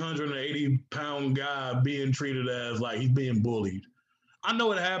 6'8", 380-pound guy being treated as like he's being bullied. I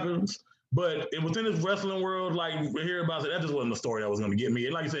know it happens, but within this wrestling world, like we hear about it, that just wasn't the story that was going to get me.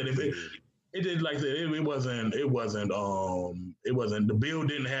 And like I said, it wasn't. The build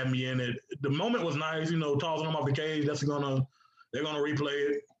didn't have me in it. The moment was nice, tossing him off the cage. They're gonna replay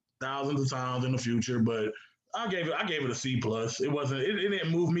it thousands of times in the future. But I gave it a C+. It wasn't. It didn't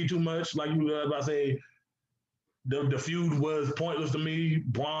move me too much. Like you were about to say, the feud was pointless to me.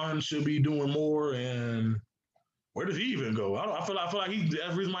 Braun should be doing more. And where does he even go? I feel like that's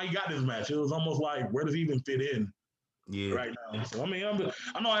the reason why he got this match. It was almost like, where does he even fit in? Yeah. Right now. So I mean,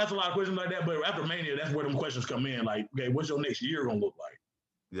 I know I asked a lot of questions like that, but after Mania, that's where them questions come in. Like, okay, what's your next year gonna look like?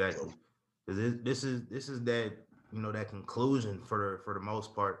 Exactly. Because this is that that conclusion for the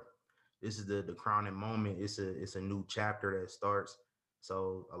most part. This is the crowning moment. It's a new chapter that starts.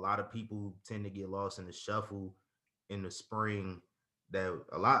 So a lot of people tend to get lost in the shuffle in the spring. That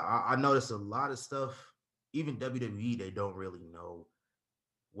I noticed a lot of stuff. Even WWE, they don't really know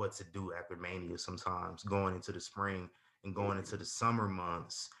what to do after Mania sometimes, going into the spring and going into the summer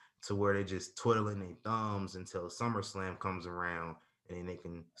months, to where they're just twiddling their thumbs until SummerSlam comes around, and then they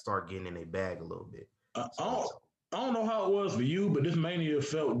can start getting in their bag a little bit. I don't know how it was for you, but this Mania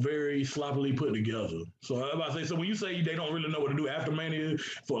felt very sloppily put together. So I'm about to say, so when you say they don't really know what to do after Mania,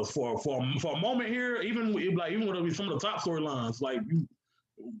 for a moment here, even with some of the top storylines, like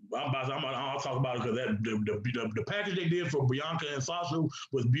I'll talk about it because the package they did for Bianca and Sasha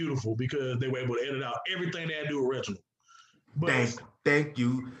was beautiful because they were able to edit out everything they had to do original. But thank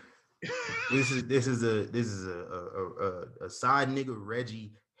you. This is a side nigga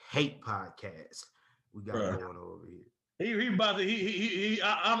Reggie hate podcast we got going over here.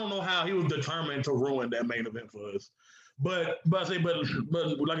 I don't know how he was determined to ruin that main event for us. But like I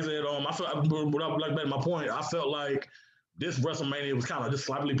said, I felt my point. I felt like this WrestleMania was kind of just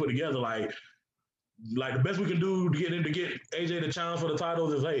sloppily put together. Like the best we can do to get AJ the challenge for the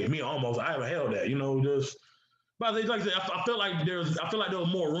titles is, hey, I haven't held that, But like I said, I feel like there was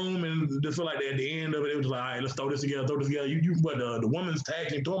more room, and just feel like at the end of it was like, all right, let's throw this together. But the women's tag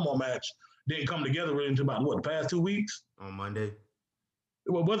team turmoil match didn't come together really until about the past 2 weeks on Monday.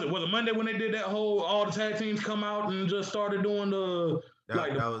 Was it Monday when they did that whole all the tag teams come out and just started doing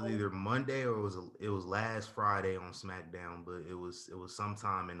That was either Monday or it was last Friday on SmackDown, but it was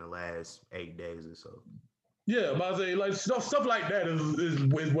sometime in the last 8 days or so. Yeah, but I say like stuff like that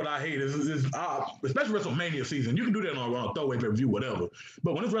is what I hate. Especially WrestleMania season. You can do that on a throwaway pay-per-view, whatever.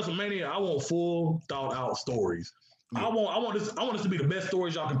 But when it's WrestleMania, I want full thought out stories. Yeah. I want this to be the best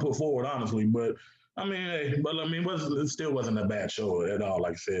stories y'all can put forward, honestly. But it still wasn't a bad show at all,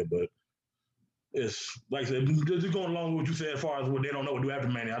 like I said. But it's like I said, just going along with what you said as far as what they don't know what to do after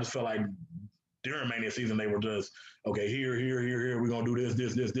Mania. I just felt like during Mania season they were just okay, here, we're gonna do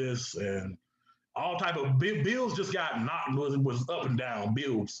this, and all type of bills just got knocked was up and down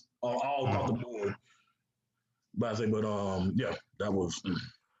bills all across the board. But I say, yeah, that was.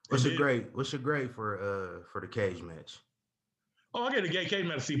 What's your grade for the cage match? Oh, I get a cage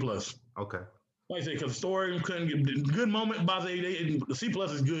match C+. Okay. Like I say, because the story couldn't get good moment. But I say the C+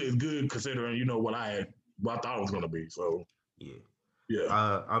 is good considering what I thought it was gonna be. So yeah.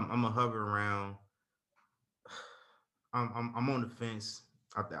 I'm gonna hover around. I'm on the fence.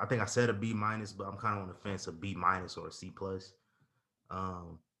 I think I said a B-, but I'm kind of on the fence of B- or a C+.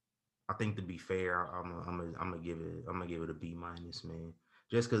 I think to be fair, I'm gonna give it a B-, man.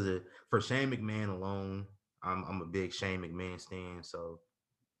 Just because for Shane McMahon alone, I'm a big Shane McMahon stan. So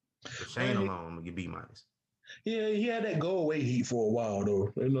for Shane alone, I'm gonna give B-. Yeah, he had that go away heat for a while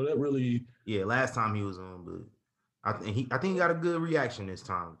though. That really. Yeah, last time he was on, but I think he got a good reaction this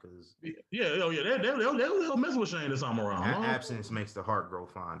time because they'll mess with Shane this time around. Absence makes the heart grow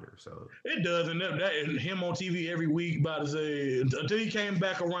fonder, so it does, and and him on TV every week. About to say until he came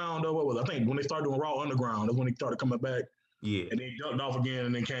back around. I think when they started doing Raw Underground, that's when he started coming back. Yeah, and then he jumped off again,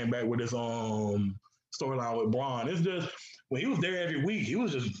 and then came back with this storyline with Braun. It's just when he was there every week, he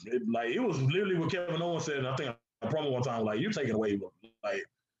was just like it was literally what Kevin Owens said. And I think a promo one time like you're taking away like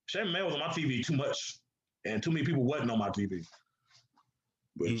Shane McMahon was on my TV too much. And too many people wasn't on my TV.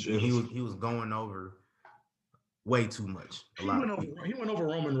 But he was going over way too much. He went over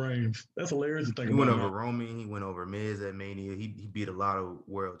Roman Reigns. That's hilarious to think about. He went over Roman. He went over Miz at Mania. He beat a lot of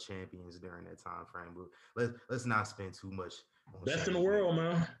world champions during that time frame. But let's not spend too much on best in the world,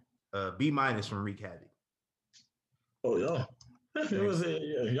 man. B- from Wreak Havoc. Oh yeah.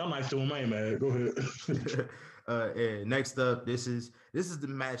 Y'all nice to him, man. Go ahead. And next up, this is the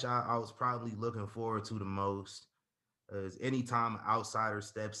match I was probably looking forward to the most. Anytime an outsider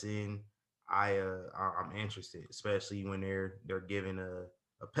steps in, I'm interested, especially when they're given a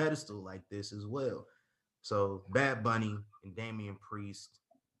pedestal like this as well. So Bad Bunny and Damian Priest,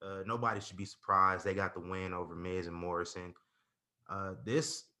 nobody should be surprised they got the win over Miz and Morrison. All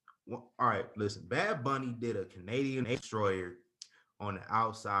right, listen, Bad Bunny did a Canadian destroyer on the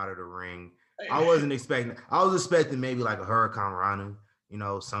outside of the ring. I was expecting maybe like a Hurricane Rana,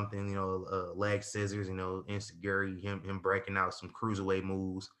 something, leg scissors, insecurity, him breaking out some cruiserweight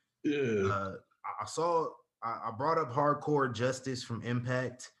moves. Yeah. I brought up Hardcore Justice from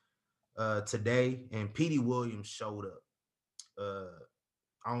Impact today, and Petey Williams showed up.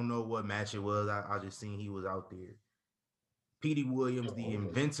 I don't know what match it was. I just seen he was out there. Petey Williams, the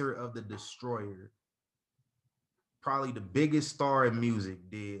inventor of the Destroyer, probably the biggest star in music,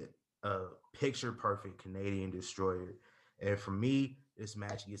 did a picture perfect Canadian Destroyer, and for me, this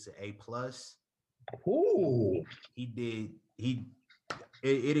match gets an A+. Ooh,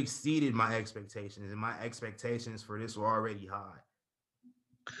 it exceeded my expectations, and my expectations for this were already high.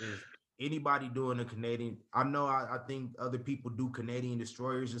 Is anybody doing a Canadian? I know I think other people do Canadian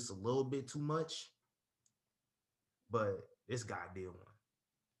Destroyers just a little bit too much, but this guy did one.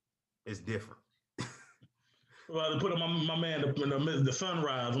 It's different. Well, to put my man the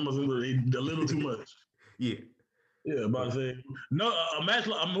sunrise, almost a little too much. Yeah. Yeah, about to say no a match.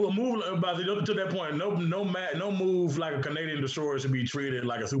 A move about to that point. No move like a Canadian Destroyer should be treated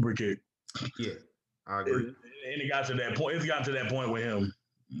like a super kick. Yeah, I agree. And it got to that point. It's gotten to that point with him.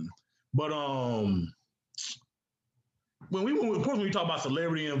 But when we talk about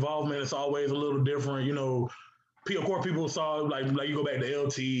celebrity involvement, it's always a little different. Of course, people saw like you go back to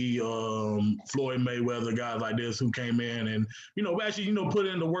LT, Floyd Mayweather, guys like this who came in and actually put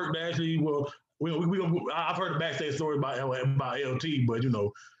in the work to actually I've heard a backstage story about LT, but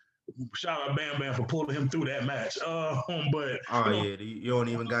shout out Bam Bam for pulling him through that match. You don't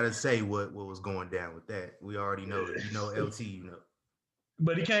even gotta say what was going down with that. We already know that. LT.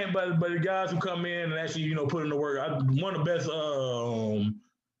 But he came, but the guys who come in and actually put in the work. One of the best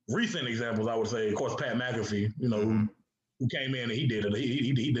recent examples, I would say, of course, Pat McAfee, who came in and he did it.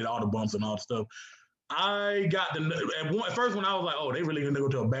 He did all the bumps and all the stuff. I got at first when I was like, oh, they really gonna go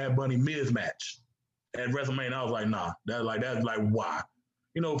to a Bad Bunny Miz match at WrestleMania. I was like, nah, that's like why?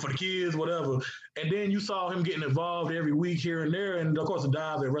 for the kids, whatever. And then you saw him getting involved every week here and there, and of course the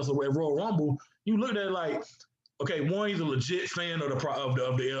dives at Royal Rumble. You looked at it like, okay, one, he's a legit fan of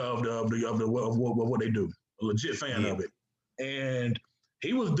what they do, a legit fan of it, and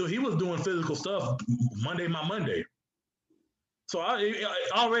he was doing physical stuff Monday. So I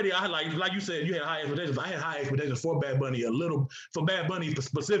like you said, you had high expectations. I had high expectations for Bad Bunny, for Bad Bunny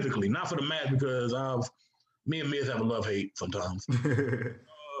specifically, not for the match, because me and Miz have a love hate sometimes.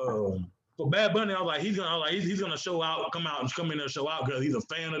 For Bad Bunny, I was like, he's gonna show out, come in there and show out because he's a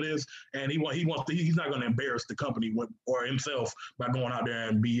fan of this, and he's not gonna embarrass the company or himself by going out there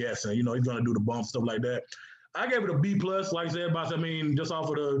and BS, and he's gonna do the bump stuff like that. I gave it a B plus, like I said, but just off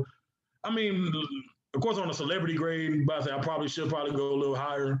of of course, on a celebrity grade, but I should probably go a little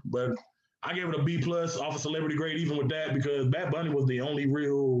higher, but I gave it a B plus off of celebrity grade, even with that, because Bad Bunny was the only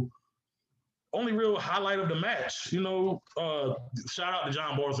real highlight of the match. Shout out to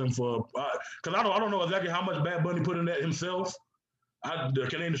John Morrison for, because I don't know exactly how much Bad Bunny put in that himself. The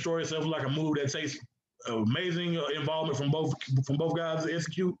Canadian Destroyer itself was like a move that takes amazing involvement from both guys to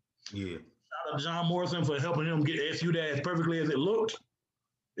execute. Yeah. Shout out to John Morrison for helping him execute that as perfectly as it looked.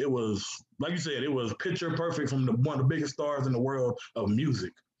 It was, like you said, it was picture perfect from one of the biggest stars in the world of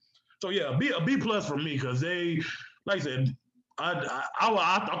music. So yeah, a B plus for me, because they, like I said, I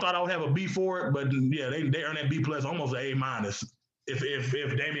thought I would have a B for it, but yeah, they earned that B plus, almost an A minus. If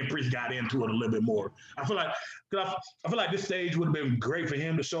Damian Priest got into it a little bit more, I feel like this stage would have been great for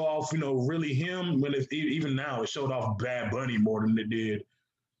him to show off, really him. When even now it showed off Bad Bunny more than it did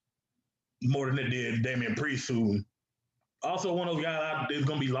Damian Priest, who also one of those guys is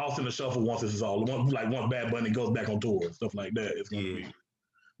gonna be lost in the shuffle once this is all. Once Bad Bunny goes back on tour and stuff like that, it's gonna be.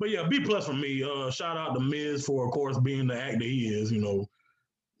 But yeah, B plus for me. Shout out to Miz for, of course, being the actor he is.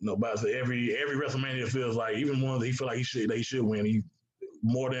 But every WrestleMania feels like, even ones he feel like they should win. He's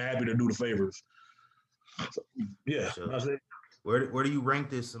more than happy to do the favors. So, yeah, sure. That's it. Where do you rank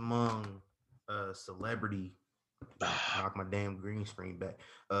this among celebrity? Knock my damn green screen back.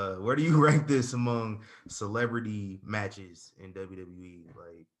 Where do you rank this among celebrity matches in WWE?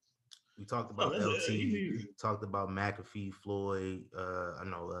 Like, we talked about LT, talked about McAfee, Floyd. I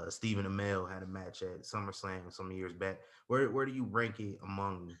know Stephen Amell had a match at SummerSlam some years back. Where do you rank it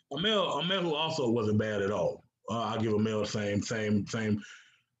among? Amell, who also wasn't bad at all. I give Amell same.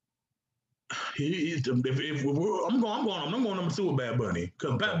 I'm going number 2 with Bad Bunny,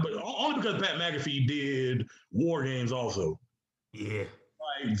 only because Pat McAfee did War Games also. Yeah.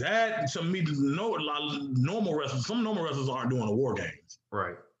 Like that, to me, normal wrestlers, some normal wrestlers aren't doing the War Games.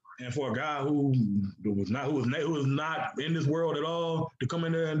 Right. And for a guy who was not in this world at all to come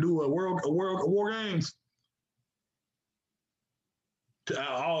in there and do a War Games,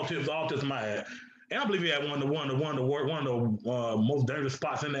 all tips in my head. And I believe he had one of the most dangerous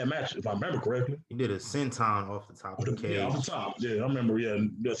spots in that match, if I remember correctly. He did a senton off the top of the cage. Yeah, off the top. Yeah, I remember. Yeah.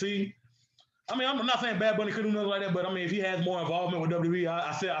 See, I'm not saying Bad Bunny could do nothing like that, but if he has more involvement with WWE,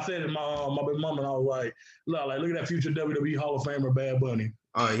 I said it to my big mama, and I was like, look at that future WWE Hall of Famer Bad Bunny.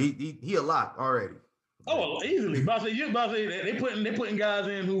 He a lot already. Oh, easily. But I say they putting guys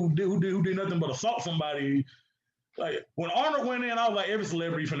in who did nothing but assault somebody. Like when Arnold went in, I was like, every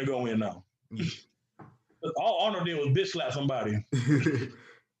celebrity finna go in now. Yeah. All Arnold did was bitch slap somebody.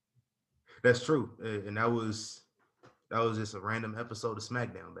 That's true, and that was just a random episode of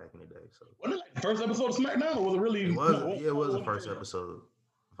SmackDown back in the day. So was it like the first episode of SmackDown, or was it really? It was the first episode.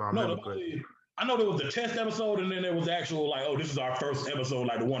 If I remember correctly. I know there was the test episode, and then there was the actual this is our first episode,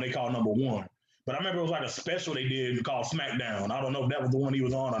 like the one they call number 1. But I remember it was like a special they did called SmackDown. I don't know if that was the one he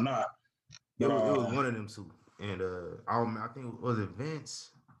was on or not. It was one of them two, and I think was it Vince.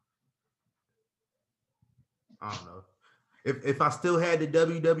 I don't know. If I still had the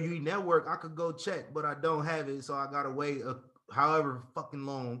WWE Network, I could go check, but I don't have it, so I gotta wait however fucking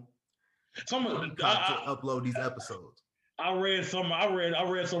long to upload these episodes. I read somewhere where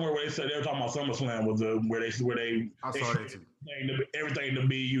they said they were talking about SummerSlam was where they I saw that too. Everything to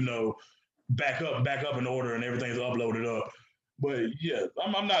be back up in order and everything's uploaded up. But yeah,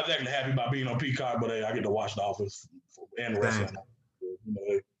 I'm not exactly happy about being on Peacock, but I get to watch The Office and wrestling.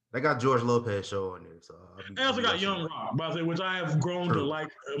 They got George Lopez show on there, so they also got Young Rock, which I have grown to like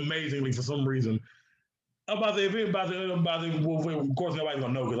amazingly for some reason. Of course, nobody's gonna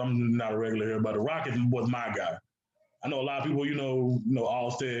know because I'm not a regular here, but The Rock was my guy. I know a lot of people,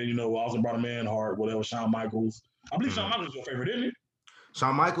 Austin, Austin brought him in, Hart, whatever, Shawn Michaels. I believe Shawn Michaels is your favorite, isn't he?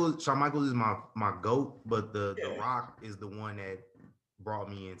 Shawn Michaels is my GOAT, but the Rock is the one that brought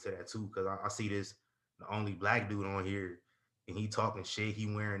me into that too, because I see this, the only black dude on here, and he talking shit, he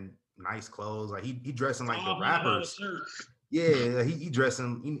wearing nice clothes, like he dressing like the rappers. Yeah, he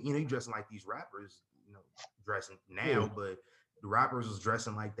dressing, he dressing like these rappers, dressing now, but the rappers was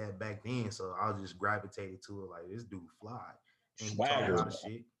dressing like that back then. So I just gravitated to it like this dude fly and he talk a Swagger. lot of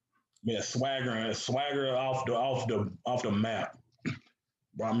shit. Yeah, swagger off the map.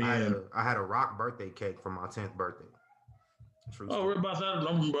 I mean, I had a rock birthday cake for my 10th birthday. True oh, story.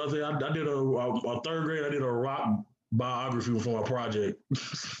 I did a third grade. I did a rock biography for my project.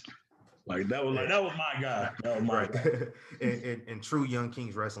 That was my guy. That was my guy. In true Young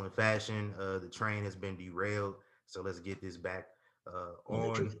Kings wrestling fashion, the train has been derailed. So let's get this back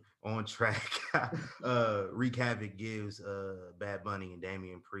on track. Reek Havoc gives Bad Bunny and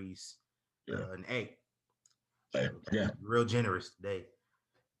Damian Priest an A. So, real generous today.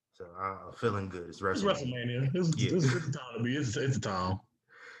 So I'm feeling good. It's WrestleMania. It's the time to be. It's the time.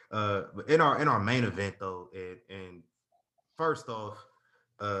 But in our main event though, and first off,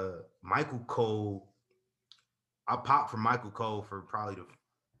 Michael Cole. I popped for Michael Cole for probably the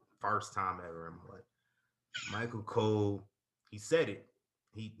first time ever in my life. Michael Cole, he said it.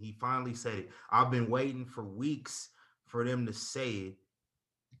 He finally said it. I've been waiting for weeks for them to say it.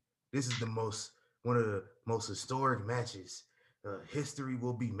 This is one of the most historic matches. History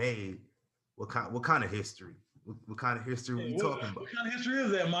will be made. What kind of history? What kind of history are we talking about? What kind of history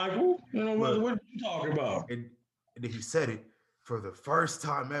is that, Michael? What are you talking about? And then he said it for the first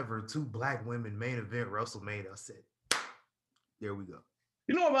time ever. 2 black women main event WrestleMania. I said, there we go.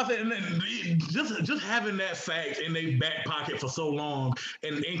 You know what I'm saying? Just having that fact in their back pocket for so long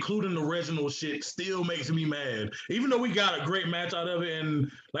and including the original shit still makes me mad. Even though we got a great match out of it,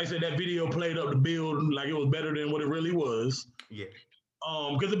 and like I said, that video played up the build like it was better than what it really was. Yeah.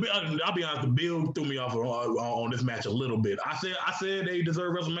 Because I'll be honest, the build threw me off on this match a little bit. I said they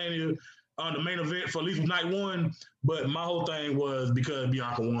deserve WrestleMania on the main event for at least night one, but my whole thing was because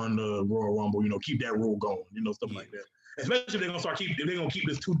Bianca won the Royal Rumble, keep that rule going, stuff like that. Especially if they're gonna keep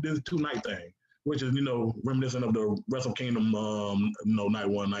this two night thing, which is reminiscent of the Wrestle Kingdom night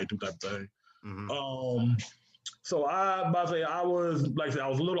one, night two type thing. Mm-hmm. So I was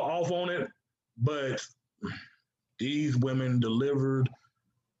a little off on it, but these women delivered.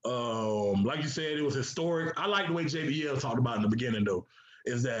 Like you said, it was historic. I like the way JBL talked about in the beginning though,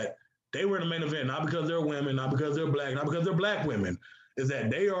 is that they were in the main event not because they're women, not because they're black, not because they're black women. Is that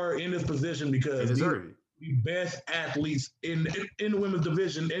they are in this position because the best athletes in the women's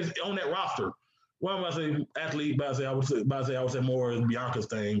division is on that roster. Well, I'm about to say athlete, but I would say more is Bianca's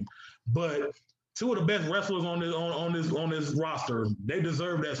thing. But 2 of the best wrestlers on this roster, they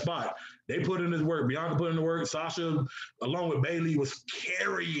deserve that spot. They put in this work. Bianca put in the work. Sasha, along with Bayley, was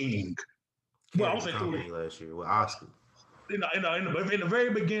carrying. Well, I would say last year with Oscar. In the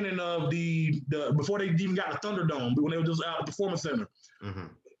very beginning of the before they even got the Thunderdome, when they were just out at the Performance Center. Mm-hmm.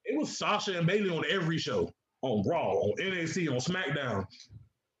 It was Sasha and Bayley on every show, on Raw, on NXT, on SmackDown.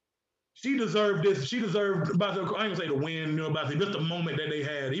 She deserved this. She deserved, I ain't gonna say the win, just the moment that they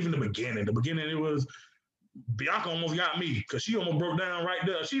had, even the beginning. The beginning, it was, Bianca almost got me, because she almost broke down right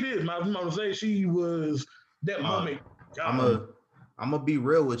there. She did. I'm going to say she was, that moment. I'm going to be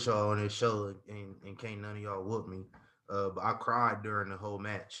real with y'all on this show, and can't none of y'all whoop me. But I cried during the whole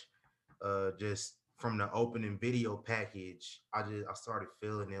match. Just from the opening video package, I started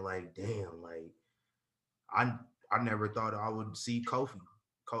feeling it like, damn, like I never thought I would see Kofi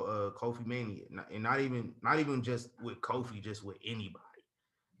Mania, and not even just with Kofi, just with anybody.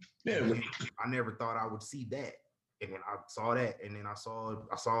 Yeah, I never thought I would see that, and then I saw that, and then I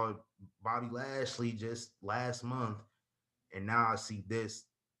saw Bobby Lashley just last month, and now I see this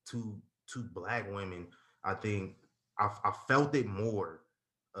two black women. I think I felt it more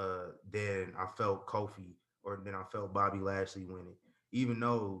than I felt Kofi or than I felt Bobby Lashley winning. Even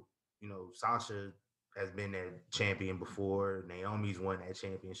though Sasha has been that champion before, Naomi's won that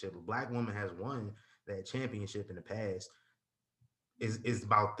championship. A black woman has won that championship in the past. Is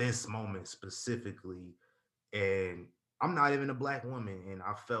about this moment specifically, and I'm not even a black woman, and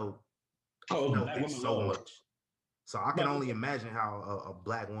I felt it so much. So I can only imagine how a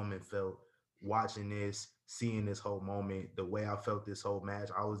black woman felt watching this, seeing this whole moment, the way I felt this whole match.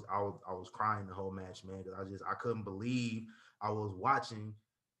 I was crying the whole match, man, because I couldn't believe I was watching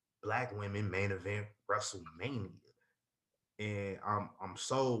black women main event WrestleMania, and I'm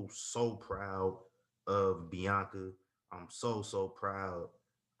so proud of Bianca. I'm so proud.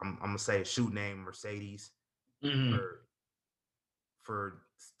 I'm gonna say shoot name Mercedes for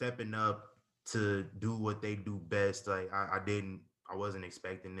stepping up to do what they do best. Like I wasn't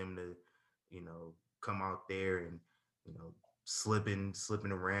expecting them to, come out there and slipping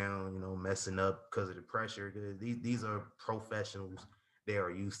around, messing up because of the pressure. Because these are professionals. They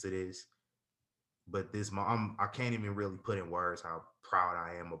are used to this. but I can't even really put in words how proud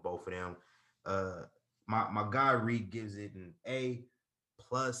I am of both of them. My guy Reed gives it an A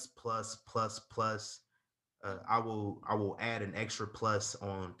plus plus plus plus. I will add an extra plus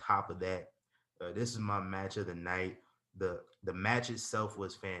on top of that. This is my match of the night. The match itself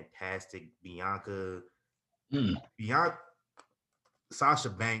was fantastic. Bianca, Sasha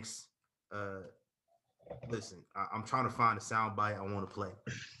Banks. Listen, I'm trying to find a soundbite I want to play,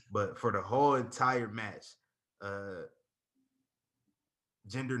 but for the whole entire match,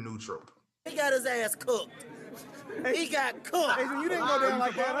 gender neutral. He got his ass cooked. He got cooked. Hey, so you didn't go down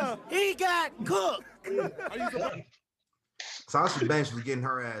like that, huh? He got cooked. Sasha Banks was getting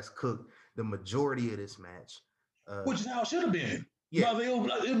her ass cooked the majority of this match. Which is how it should have been. Yeah.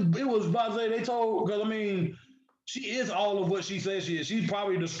 It was Baze, they told, because I mean, she is all of what she says she is. She's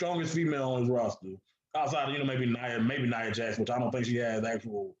probably the strongest female on this roster. Outside of, maybe Nia Jax, which I don't think she has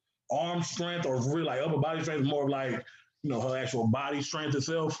actual arm strength or really like upper body strength, more of like, her actual body strength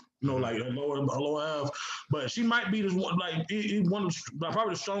itself, like her lower half. But she might be this one,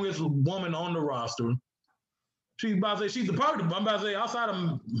 probably the strongest woman on the roster. She's about to say she's outside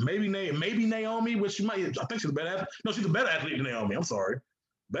of maybe Naomi, which she might. I think she's a better athlete. No, she's a better athlete than Naomi. I'm sorry,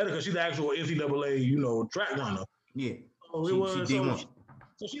 better because she's the actual NCAA, track runner. Yeah. So so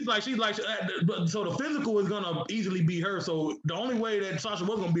the physical is gonna easily beat her. So the only way that Sasha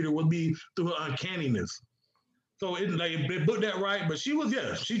was gonna beat her would be through her uncanniness. So they booked that right, but she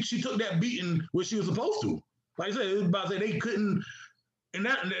she took that beating which she was supposed to. Like I said, it was about to say they couldn't. And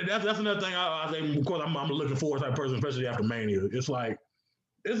that's another thing I say. Of course, I'm looking forward to that person, especially after Mania. It's like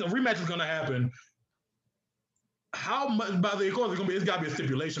a rematch is going to happen. How much? By the course, it's got to be a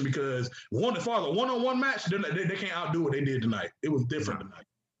stipulation because as far as a one-on-one match, they can't outdo what they did tonight. It was different tonight.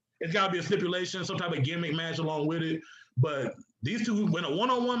 It's got to be a stipulation, some type of gimmick match along with it. But these two, when a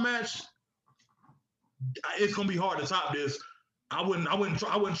one-on-one match, it's going to be hard to top this. I wouldn't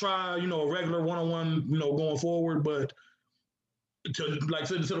try a regular one-on-one, going forward, but. To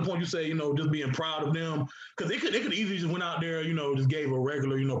the point you say, just being proud of them, because they could easily just went out there, just gave a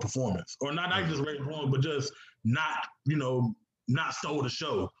regular, performance, or not just regular performance, but just not, not stole the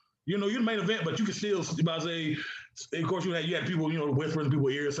show. You're the main event, but you can still, about say, of course, you had people, whispering in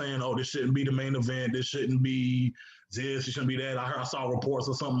people's ears saying, "Oh, this shouldn't be the main event. This shouldn't be this. It shouldn't be that." I saw reports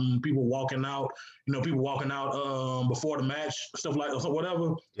or something. People walking out, before the match, stuff like that, so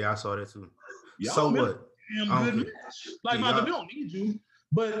whatever. Yeah, I saw that too. So what? Good match. Like, we don't need you,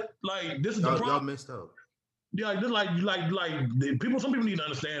 but like this is the problem. Y'all messed up. Yeah, just like people. Some people need to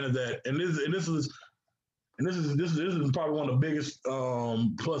understand that, and this is probably one of the biggest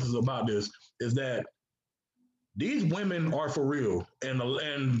pluses about this is that these women are for real, and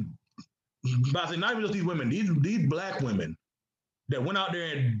but I say not even just these women, these black women that went out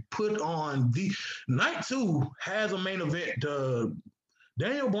there and put on the night 2 has a main event.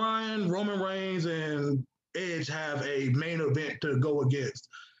 Daniel Bryan, Roman Reigns, and Edge have a main event to go against.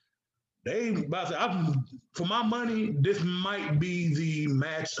 For my money, this might be the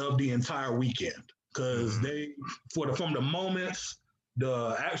match of the entire weekend because from the moments,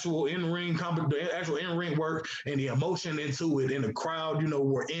 the actual in-ring work and the emotion into it, and the crowd,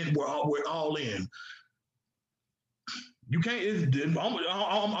 we're all in. You can't. I'm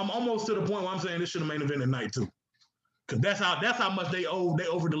almost to the point where I'm saying this should have main event at night 2. Because that's how much they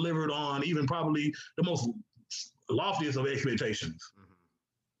over delivered on even probably the most loftiest of expectations. Mm-hmm.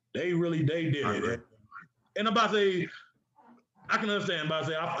 They did it. And I'm about to say, I can understand.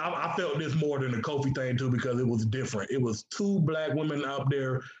 I felt this more than the Kofi thing too because it was different. It was 2 black women out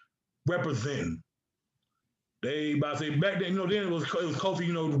there representing. They about to say back then, then it was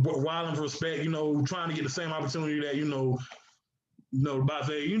Kofi, wilding for respect, trying to get the same opportunity that about to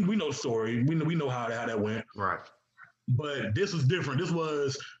say, we know the story. We know how that went. Right. But this was different. This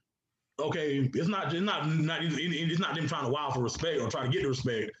was okay. It's not them trying to wild for respect or try to get the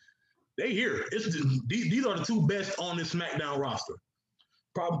respect. They here. These are the 2 best on this SmackDown roster.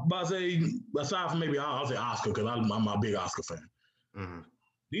 Probably aside from maybe I'll say Oscar because I'm a big Oscar fan. Mm-hmm.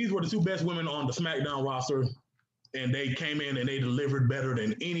 These were the 2 best women on the SmackDown roster, and they came in and they delivered better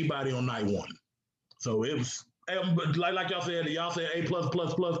than anybody on night 1. So it was. Like y'all said A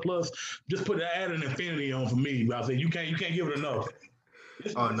plus. Just add an infinity on for me. I say you can't give it enough.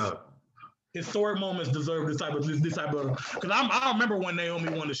 No. Historic moments deserve this type of because I remember when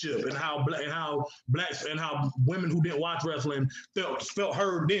Naomi won the ship and how blacks and how women who didn't watch wrestling felt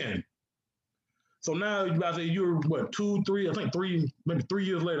heard then. So now I say you're what 2, 3, I think 3 maybe 3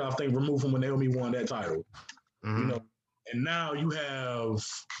 years later I think removed from when Naomi won that title. Mm-hmm. And now you have.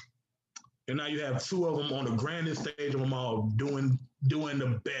 And now you have two of them on the grandest stage of them all doing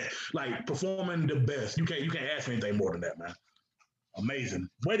the best, like performing the best. You can't ask for anything more than that, man. Amazing.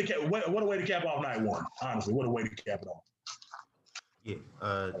 What a way to cap off night one. Honestly, what a way to cap it off. Yeah.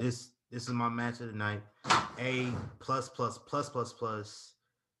 This is my match of the night. A plus plus plus plus plus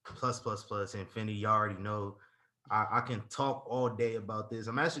plus plus plus infinity. You already know. I can talk all day about this.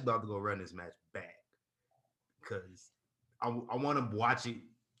 I'm actually about to go run this match back because I want to watch it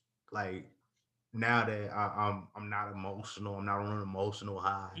like now that I'm not emotional. I'm not on an emotional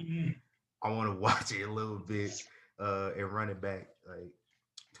high. Mm-hmm. I want to watch it a little bit and run it back. Like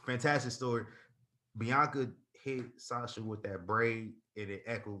fantastic story. Bianca hit Sasha with that braid and it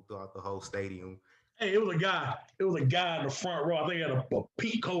echoed throughout the whole stadium. Hey, it was a guy in the front row. I think he had a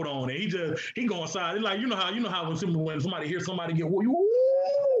pink coat on, and he go inside. It's like you know how when somebody hears somebody get woo,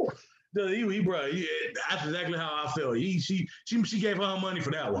 bro. That's exactly how I felt. She gave her money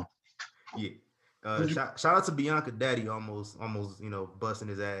for that one. Yeah. Shout out to Bianca Daddy, almost busting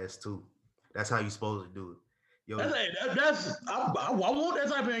his ass too. That's how you supposed to do it. Yo, I want that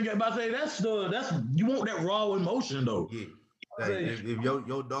type of thing. But I say that's you want that raw emotion though. Yeah. Like, if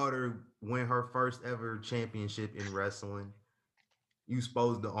your daughter win her first ever championship in wrestling, you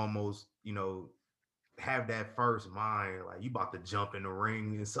supposed to almost, have that first mind, like you about to jump in the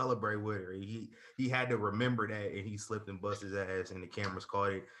ring and celebrate with her. He had to remember that, and he slipped and bust his ass, and the cameras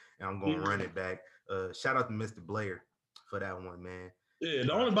caught it. And I'm gonna run it back. Shout out to Mr. Blair for that one, man. Yeah,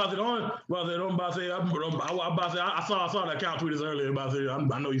 I saw that count tweet earlier about it.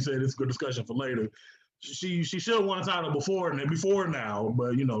 I know you said it's a good discussion for later. She should have won a title before now,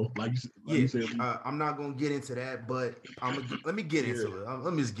 but you said. I'm not gonna get into that, but let me get into it.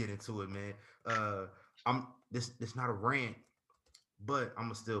 Let me just get into it, man. This not a rant, but I'm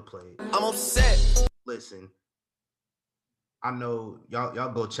gonna still play it. I'm upset. Listen, I know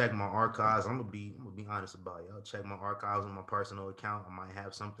y'all go check my archives. I'm gonna be honest about it. Y'all check my archives on my personal account. I might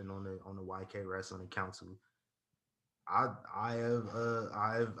have something on the YK Wrestling account too. I've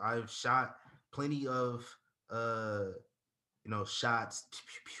shot plenty of shots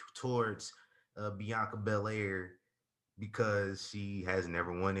towards Bianca Belair because she has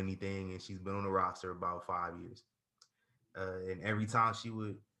never won anything and she's been on the roster about 5 years. And every time she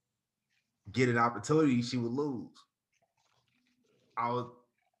would get an opportunity, she would lose. I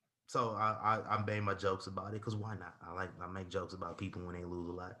made my jokes about it because why not? I make jokes about people when they lose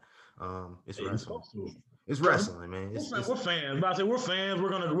a lot. It's wrestling. It's wrestling, man. We're fans. But I say we're fans.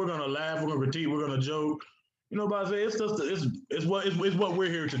 We're gonna laugh. We're gonna critique. We're gonna joke. But I say it's just it's what we're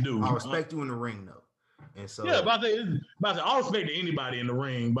here to do. I respect you in the ring though, and so but I say I'll respect anybody in the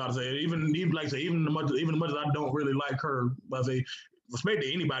ring. But I say even as much as I don't really like her, but I say respect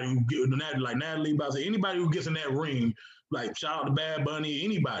to anybody who get like Natalie. But I say anybody who gets in that ring, like shout out to Bad Bunny,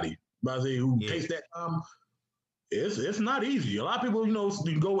 anybody. But I say who takes that time. It's not easy. A lot of people,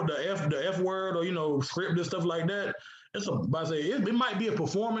 go with the F word or script and stuff like that. It might be a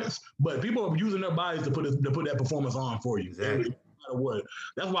performance, but people are using their bodies to put that performance on for you. Exactly. No matter what.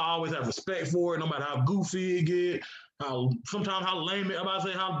 That's why I always have respect for it, no matter how goofy it get, sometimes how lame it.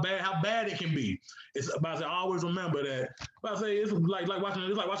 How bad it can be. I always remember that. It's like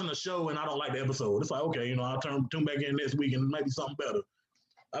watching a show and I don't like the episode. It's like okay, I'll tune back in next week and it might be something better.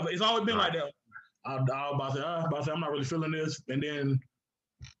 It's always been like that. I'm not really feeling this, and then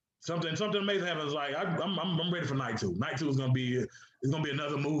something amazing happens. Like I'm ready for night two. Night two is gonna be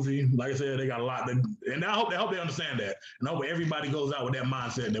another movie. Like I said, they got a lot, and I hope they understand that, and I hope everybody goes out with that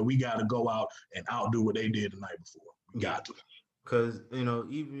mindset that we got to go out and outdo what they did the night before. We got to, because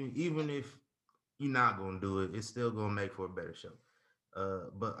even if you're not gonna do it, it's still gonna make for a better show.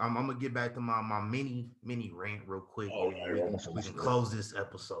 But I'm gonna get back to my mini rant real quick. We can close this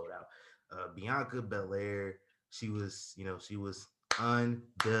episode out. Bianca Belair, she was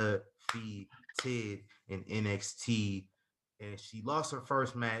undefeated in NXT, and she lost her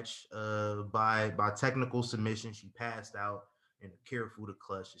first match by technical submission. She passed out in a Kirifuda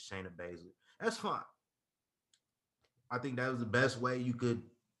clutch to Shayna Baszler. That's fine. I think that was the best way you could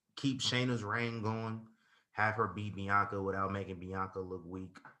keep Shayna's reign going, have her beat Bianca without making Bianca look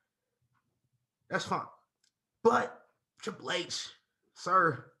weak. That's fine. But Triple H,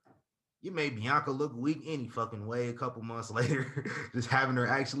 sir, you made Bianca look weak any fucking way a couple months later, just having her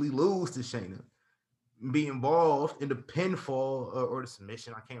actually lose to Shayna. Be involved in the pinfall or the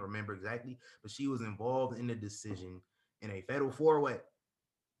submission. I can't remember exactly, but she was involved in the decision in a fatal four-way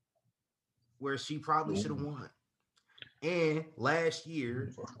where she probably should have won. And last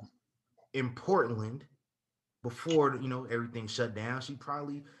year in Portland, before everything shut down, she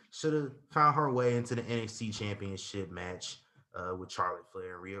probably should have found her way into the NXT Championship match with Charlotte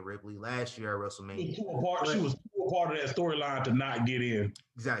Flair and Rhea Ripley last year at WrestleMania. She was too a part of that storyline to not get in.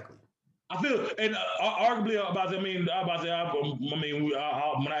 Exactly. I feel, and arguably about that.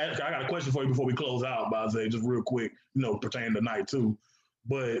 I got a question for you before we close out. About to say just real quick, pertaining to night two,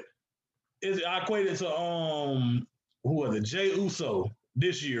 but I equated to who was it? Jay Uso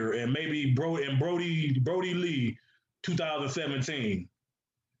this year, and maybe Brody Lee, 2017.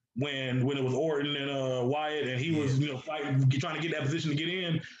 When it was Orton and Wyatt, and he was fighting, trying to get that position to get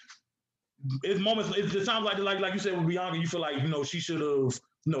in. It's moments. It sounds like you said with Bianca, you feel like she should have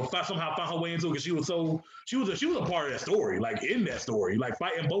somehow found her way into it because she was a part of that story, like in that story, like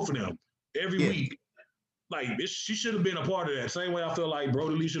fighting both of them every week. Like she should have been a part of that. Same way I feel like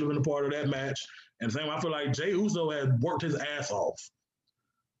Brody Lee should have been a part of that match, and same way I feel like Jey Uso had worked his ass off.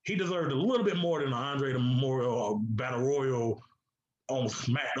 He deserved a little bit more than Andre the Memorial Battle Royal on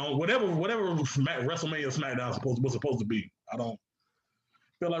SmackDown, whatever WrestleMania SmackDown was supposed to be. I don't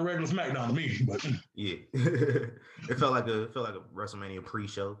feel like regular SmackDown to me, but yeah, it felt like a WrestleMania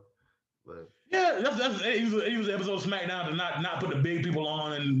pre-show. But yeah, that's he was an episode of SmackDown to not put the big people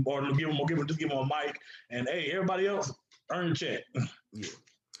on or give them a mic and hey, everybody else earn your check. Yeah,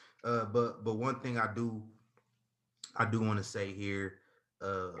 but one thing I do want to say here,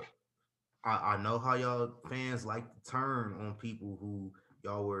 I know how y'all fans like to turn on people who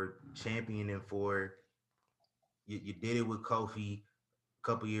y'all were championing for. You did it with Kofi a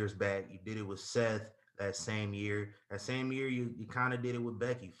couple years back. You did it with Seth that same year. That same year, you kind of did it with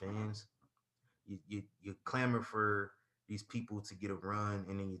Becky, fans. You clamor for these people to get a run,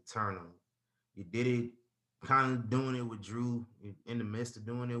 and then you turn them. You did it kind of doing it with Drew, in the midst of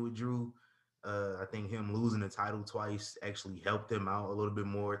doing it with Drew. I think him losing the title twice actually helped him out a little bit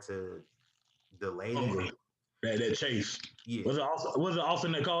more to delay that chase. Yeah. Was it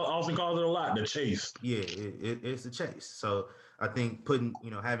Austin that Austin calls it a lot? The chase. Yeah, it's the chase. So I think putting,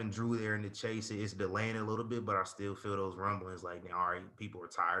 having Drew there in the chase is delaying it a little bit, but I still feel those rumblings like, now, all right, people are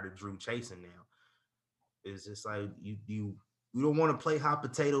tired of Drew chasing now. It's just like you don't want to play hot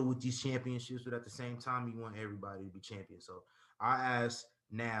potato with these championships, but at the same time, you want everybody to be champion. So I ask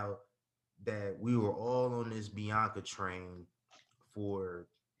now that we were all on this Bianca train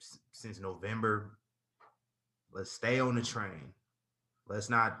since November. Let's stay on the train. Let's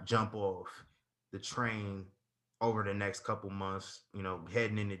not jump off the train over the next couple months,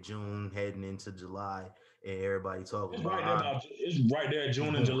 heading into June, heading into July, and everybody talking about it's right there,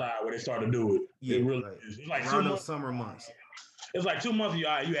 June and July, where they start to do it. Yeah, it really is. It's like around those summer months. It's like 2 months. You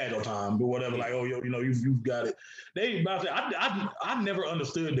had your time, but whatever. Like, you've got it. I never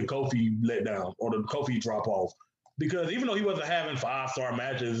understood the Kofi letdown or the Kofi drop off because even though he wasn't having 5-star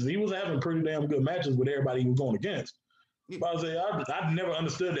matches, he was having pretty damn good matches with everybody he was going against. Yeah. But I never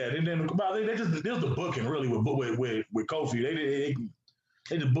understood that. And then there's the booking really with Kofi.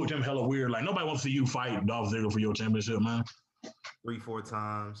 They just booked him hella weird. Like nobody wants to see you fight Dolph Ziggler for your championship, man. 3-4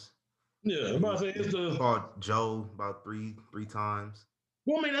 times. Yeah, it's fought Joe about three times.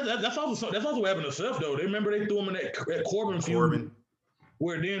 Well, I mean that's also what happened to Seth though. They threw him in that Corbin feud,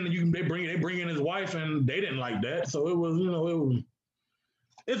 where then they bring in his wife and they didn't like that. So it was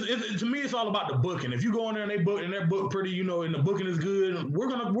to me it's all about the booking. If you go in there and they're booked pretty, and the booking is good, we're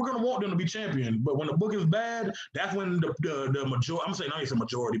gonna want them to be champion. But when the book is bad, that's when the majority. I'm saying not even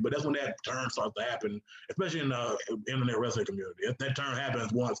majority, but that's when that turn starts to happen, especially in the internet wrestling community. If that turn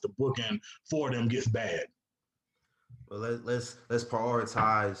happens once the booking for them gets bad. Well, let's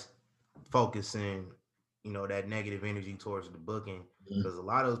prioritize focusing, that negative energy towards the booking because a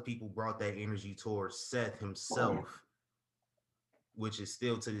lot of those people brought that energy towards Seth himself. Which is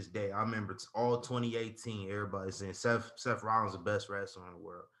still to this day. I remember all 2018, everybody saying Seth Rollins is the best wrestler in the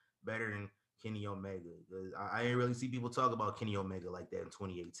world, better than Kenny Omega. I didn't really see people talk about Kenny Omega like that in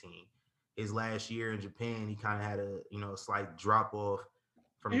 2018. His last year in Japan, he kind of had a slight drop off.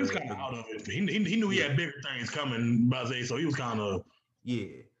 He was kind of out of it. He knew he had bigger things coming, so he was kind of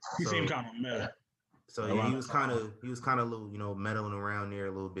He seemed kind of meh. So yeah, he was kind of a little meddling around there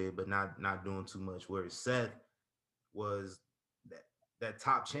a little bit, but not doing too much. Whereas Seth was. That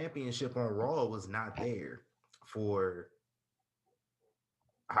top championship on Raw was not there for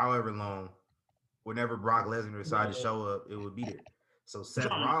however long. Whenever Brock Lesnar decided to show up, it would be there. So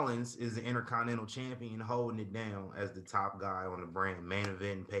Seth Rollins is the Intercontinental Champion holding it down as the top guy on the brand, main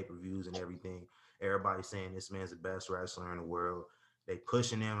event and pay-per-views and everything. Everybody saying this man's the best wrestler in the world. They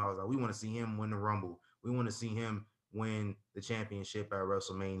pushing him. I was like, we want to see him win the Rumble. We want to see him win the championship at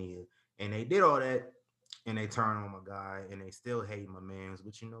WrestleMania. And they did all that. And they turn on my guy, and they still hate my mans.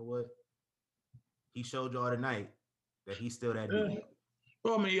 But you know what? He showed y'all tonight that he's still that dude.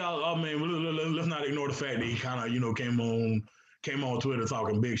 Well, let's not ignore the fact that he kind of, came on came on Twitter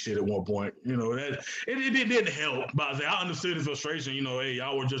talking big shit at one point. You know, that it didn't help. But I understood his frustration. You know, hey,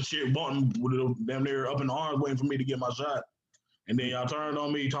 y'all were just shit bunting with damn near up in the arms waiting for me to get my shot. And then y'all turned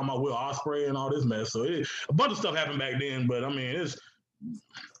on me talking about Will Ospreay and all this mess. So a bunch of stuff happened back then. But I mean, it's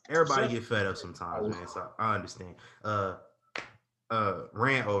everybody get fed up sometimes, man. So I understand.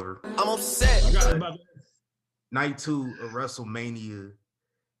 Rant over. I'm upset. Night 2 of WrestleMania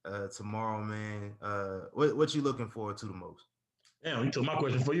tomorrow, man. What you looking forward to the most? Damn, you took my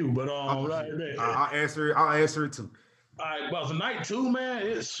question for you, but I'll answer it too. All right, well, so night 2, man,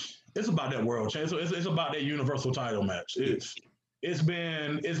 it's about that world change. So it's about that universal title match. It's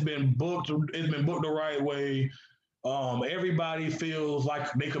been booked the right way. Everybody feels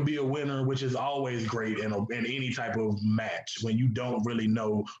like they could be a winner, which is always great in any type of match when you don't really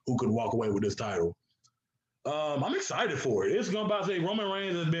know who could walk away with this title. I'm excited for it. It's going to say Roman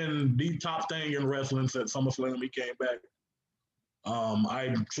Reigns has been the top thing in wrestling since SummerSlam he came back.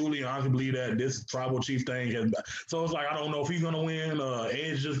 I truly honestly believe that this tribal chief thing so it's like I don't know if he's gonna win.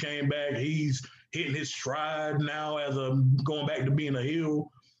 Edge just came back. He's hitting his stride now as going back to being a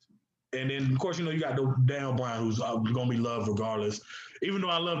heel. And then of course, you know, you got the Daniel Bryan who's gonna be loved regardless. Even though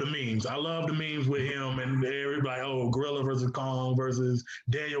I love the memes. I love the memes with him and everybody, Gorilla versus Kong versus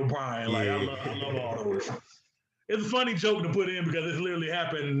Daniel Bryan. Like I love all those. It's a funny joke to put in because it's literally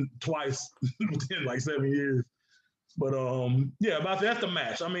happened twice within like 7 years. But that's the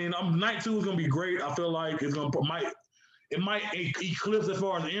match. I mean, night 2 is gonna be great. I feel like it might eclipse as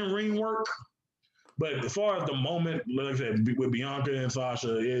far as in-ring work, but as far as the moment, like I said, with Bianca and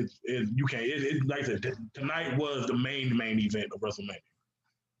Sasha, like I said, tonight was the main event of WrestleMania.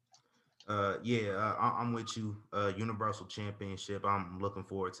 I'm with you. Universal Championship. I'm looking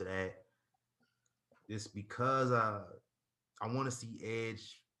forward to that. Just because I want to see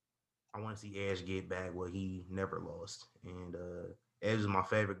Edge. I want to see Edge get back what he never lost. And Edge is my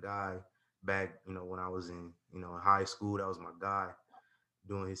favorite guy back, you know, when I was in high school. That was my guy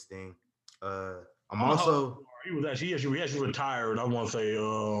doing his thing. He actually retired. I want to say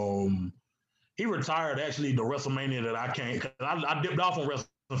he retired actually the WrestleMania that I can't. I dipped off on wrestling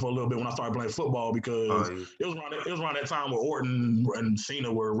for a little bit when I started playing football because it was around that time where Orton and Cena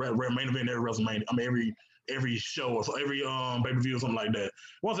were main event every WrestleMania. I mean every show or every pay-per-view or something like that.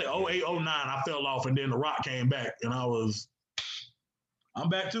 Once at 08, 09, I fell off and then The Rock came back and I'm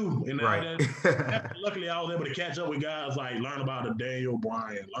back too. And luckily I was able to catch up with guys like learn about a Daniel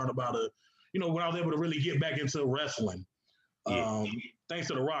Bryan, learn about when I was able to really get back into wrestling. Thanks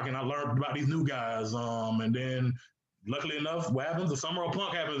to The Rock, and I learned about these new guys. And then luckily enough, what happens? The Summer of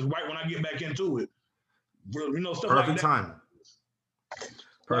Punk happens right when I get back into it. Stuff perfect like that. Time.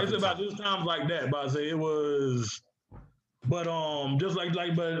 It's about this times like that, but I say it was. But just like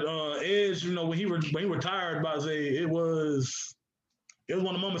Edge, when he retired, but I say it was one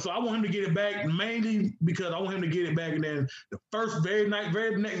of the moments. So I want him to get it back mainly because I want him to get it back, and then the very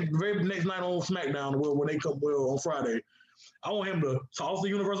next night on SmackDown, when they come on Friday, I want him to toss the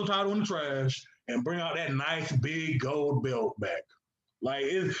Universal title in the trash and bring out that nice big gold belt back.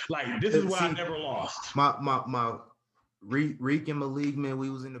 This is what I never lost. My Reek and Malik, man,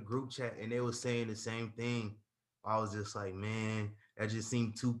 we was in the group chat and they were saying the same thing. I was just like, man, that just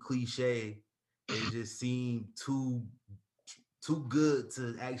seemed too cliche. It just seemed too good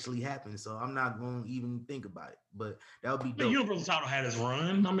to actually happen. So I'm not going to even think about it. But that would be dope. The Universal title had its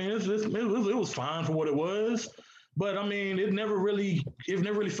run. I mean, it was fine for what it was. But I mean, it never really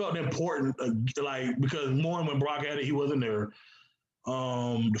felt important. Because more when Brock had it, he wasn't there.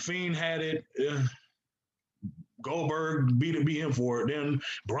 The Fiend had it. Goldberg beat him for it. Then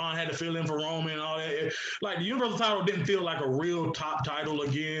Braun had to fill in for Roman and all that. The Universal title didn't feel like a real top title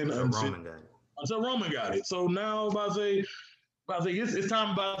again until Roman got it. So now it's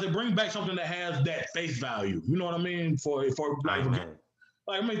time to bring back something that has that face value. You know what I mean? Think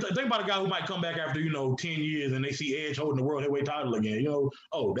about a guy who might come back after 10 years and they see Edge holding the World Heavyweight title again.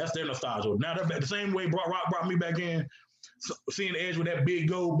 That's their nostalgia. Now that the same way Rock brought me back in, so seeing Edge with that big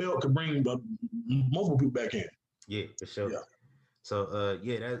gold belt could bring multiple people back in. Yeah, for sure. Yeah. So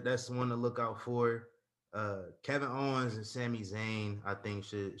that's one to look out for. Kevin Owens and Sami Zayn, I think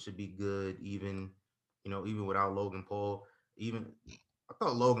should be good, even without Logan Paul. I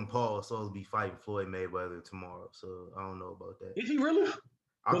thought Logan Paul was supposed to be fighting Floyd Mayweather tomorrow, so I don't know about that. Is he really?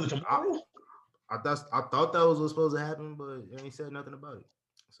 Was it tomorrow? I thought that was what was supposed to happen, but they ain't said nothing about it.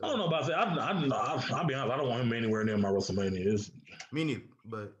 So, I don't know about that. I'll be honest. I don't want him anywhere near my WrestleMania. Me neither.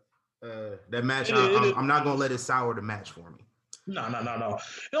 But that match, I'm not gonna let it sour the match for me. No.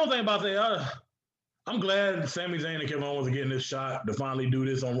 The only thing about that, I'm glad Sami Zayn and Kevin Owens are getting this shot to finally do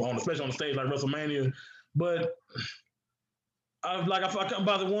this on especially on a stage like WrestleMania. But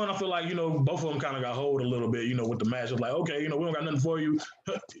By the one, I feel like, both of them kind of got hold a little bit, with the match. It's like, okay, we don't got nothing for you.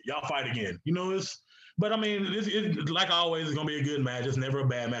 Y'all fight again. But I mean, it's like always, it's gonna be a good match. It's never a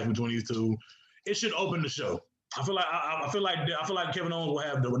bad match between these two. It should open the show. I feel like Kevin Owens will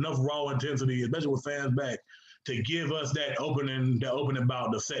have enough raw intensity, especially with fans back, to give us that opening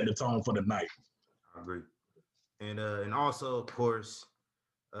bout to set the tone for the night. I agree. And also, of course,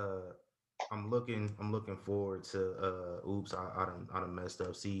 I'm looking forward to oops, I done messed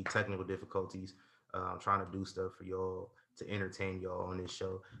up. See, technical difficulties. I'm trying to do stuff for y'all to entertain y'all on this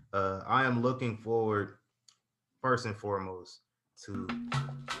show. I am looking forward, first and foremost, to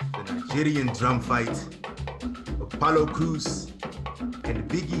the Nigerian drum fight of Apollo Crews and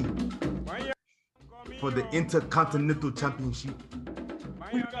Biggie for the Intercontinental Championship.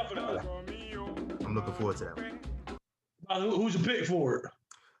 I'm looking forward to that one. Who's your pick for it?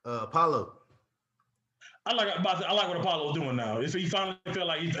 Apollo. I like what Apollo's doing now. He finally I feel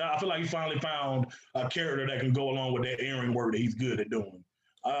like he finally found a character that can go along with that in-ring work that he's good at doing.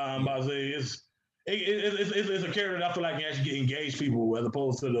 I say it's a character that I feel like can actually engage people as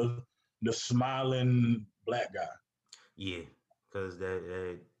opposed to the smiling black guy. Yeah, because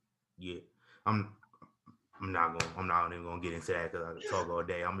I'm not even gonna get into that because I can talk all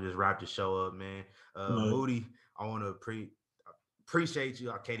day. I'm gonna just wrap the show up, man. Moody, I want to appreciate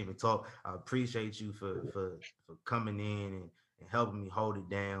you. I can't even talk. I appreciate you for coming in and helping me hold it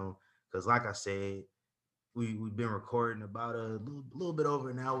down. Because like I said, we've been recording about a little bit over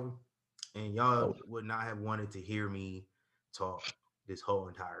an hour, and y'all would not have wanted to hear me talk this whole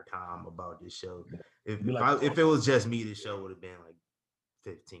entire time about this show. If it was just me, this show would have been like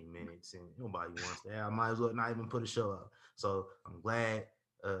 15 minutes, and nobody wants that. I might as well not even put a show up. So I'm glad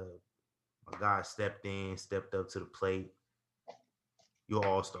my guy stepped up to the plate. You're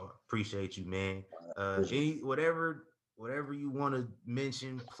all-star. Appreciate you, man. Whatever you want to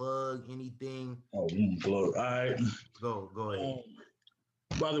mention, plug anything. Plug. All right. Go ahead.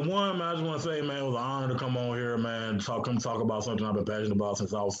 By the one, man, I just want to say, man, it was an honor to come on here, man. Come talk about something I've been passionate about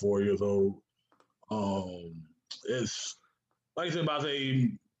since I was 4 years old. It's like I said,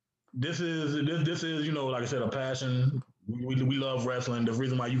 this is like I said, a passion. We love wrestling. The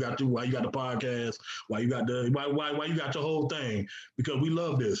reason why you got the podcast, why you got your whole thing, because we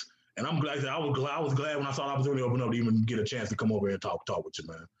love this. And I'm glad. I was glad when I saw the opportunity to open up to even get a chance to come over here and talk with you,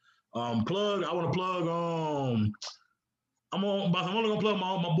 man. I want to plug. I'm only gonna plug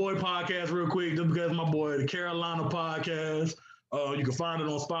my boy podcast real quick, just because my boy, the Carolina Podcast. You can find it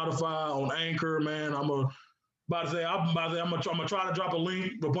on Spotify, on Anchor, man. I'm gonna try to drop a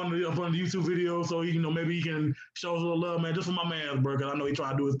link up on the YouTube video so maybe he can show us a little love, man, just for my man, bro, because I know he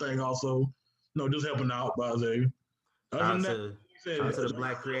trying to do his thing also. Just helping out, shout out to the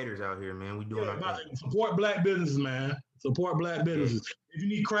black creators out here, man. We doing our thing. Support black businesses, man. Support black businesses. Yeah. If you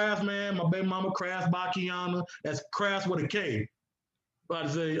need crafts, man, my baby mama Crafts by Kiana. That's crafts with a K. I'm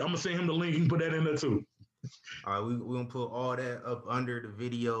gonna send him the link. You can put that in there too. All right, we're gonna put all that up under the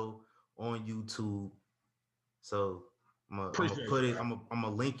video on YouTube. So I'm gonna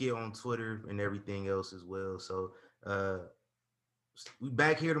link it on Twitter and everything else as well. So we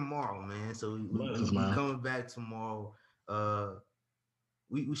back here tomorrow, man. So we coming back tomorrow.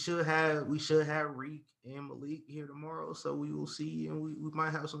 We should have Reek and Malik here tomorrow. So we will see, and we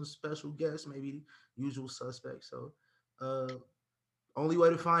might have some special guests, maybe usual suspects. So only way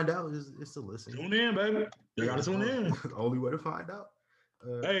to find out is to listen. Tune in, baby. You gotta tune in. Only way to find out.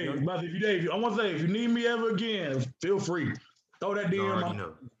 Hey, I want to say, if you need me ever again, feel free. Throw that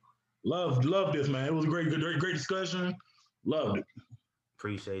DM. Love this, man. It was a great discussion. Loved it.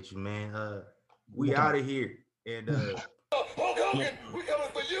 Appreciate you, man. We out of here. And Hulk Hogan, we coming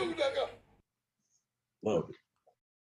for you, nigga. Love it.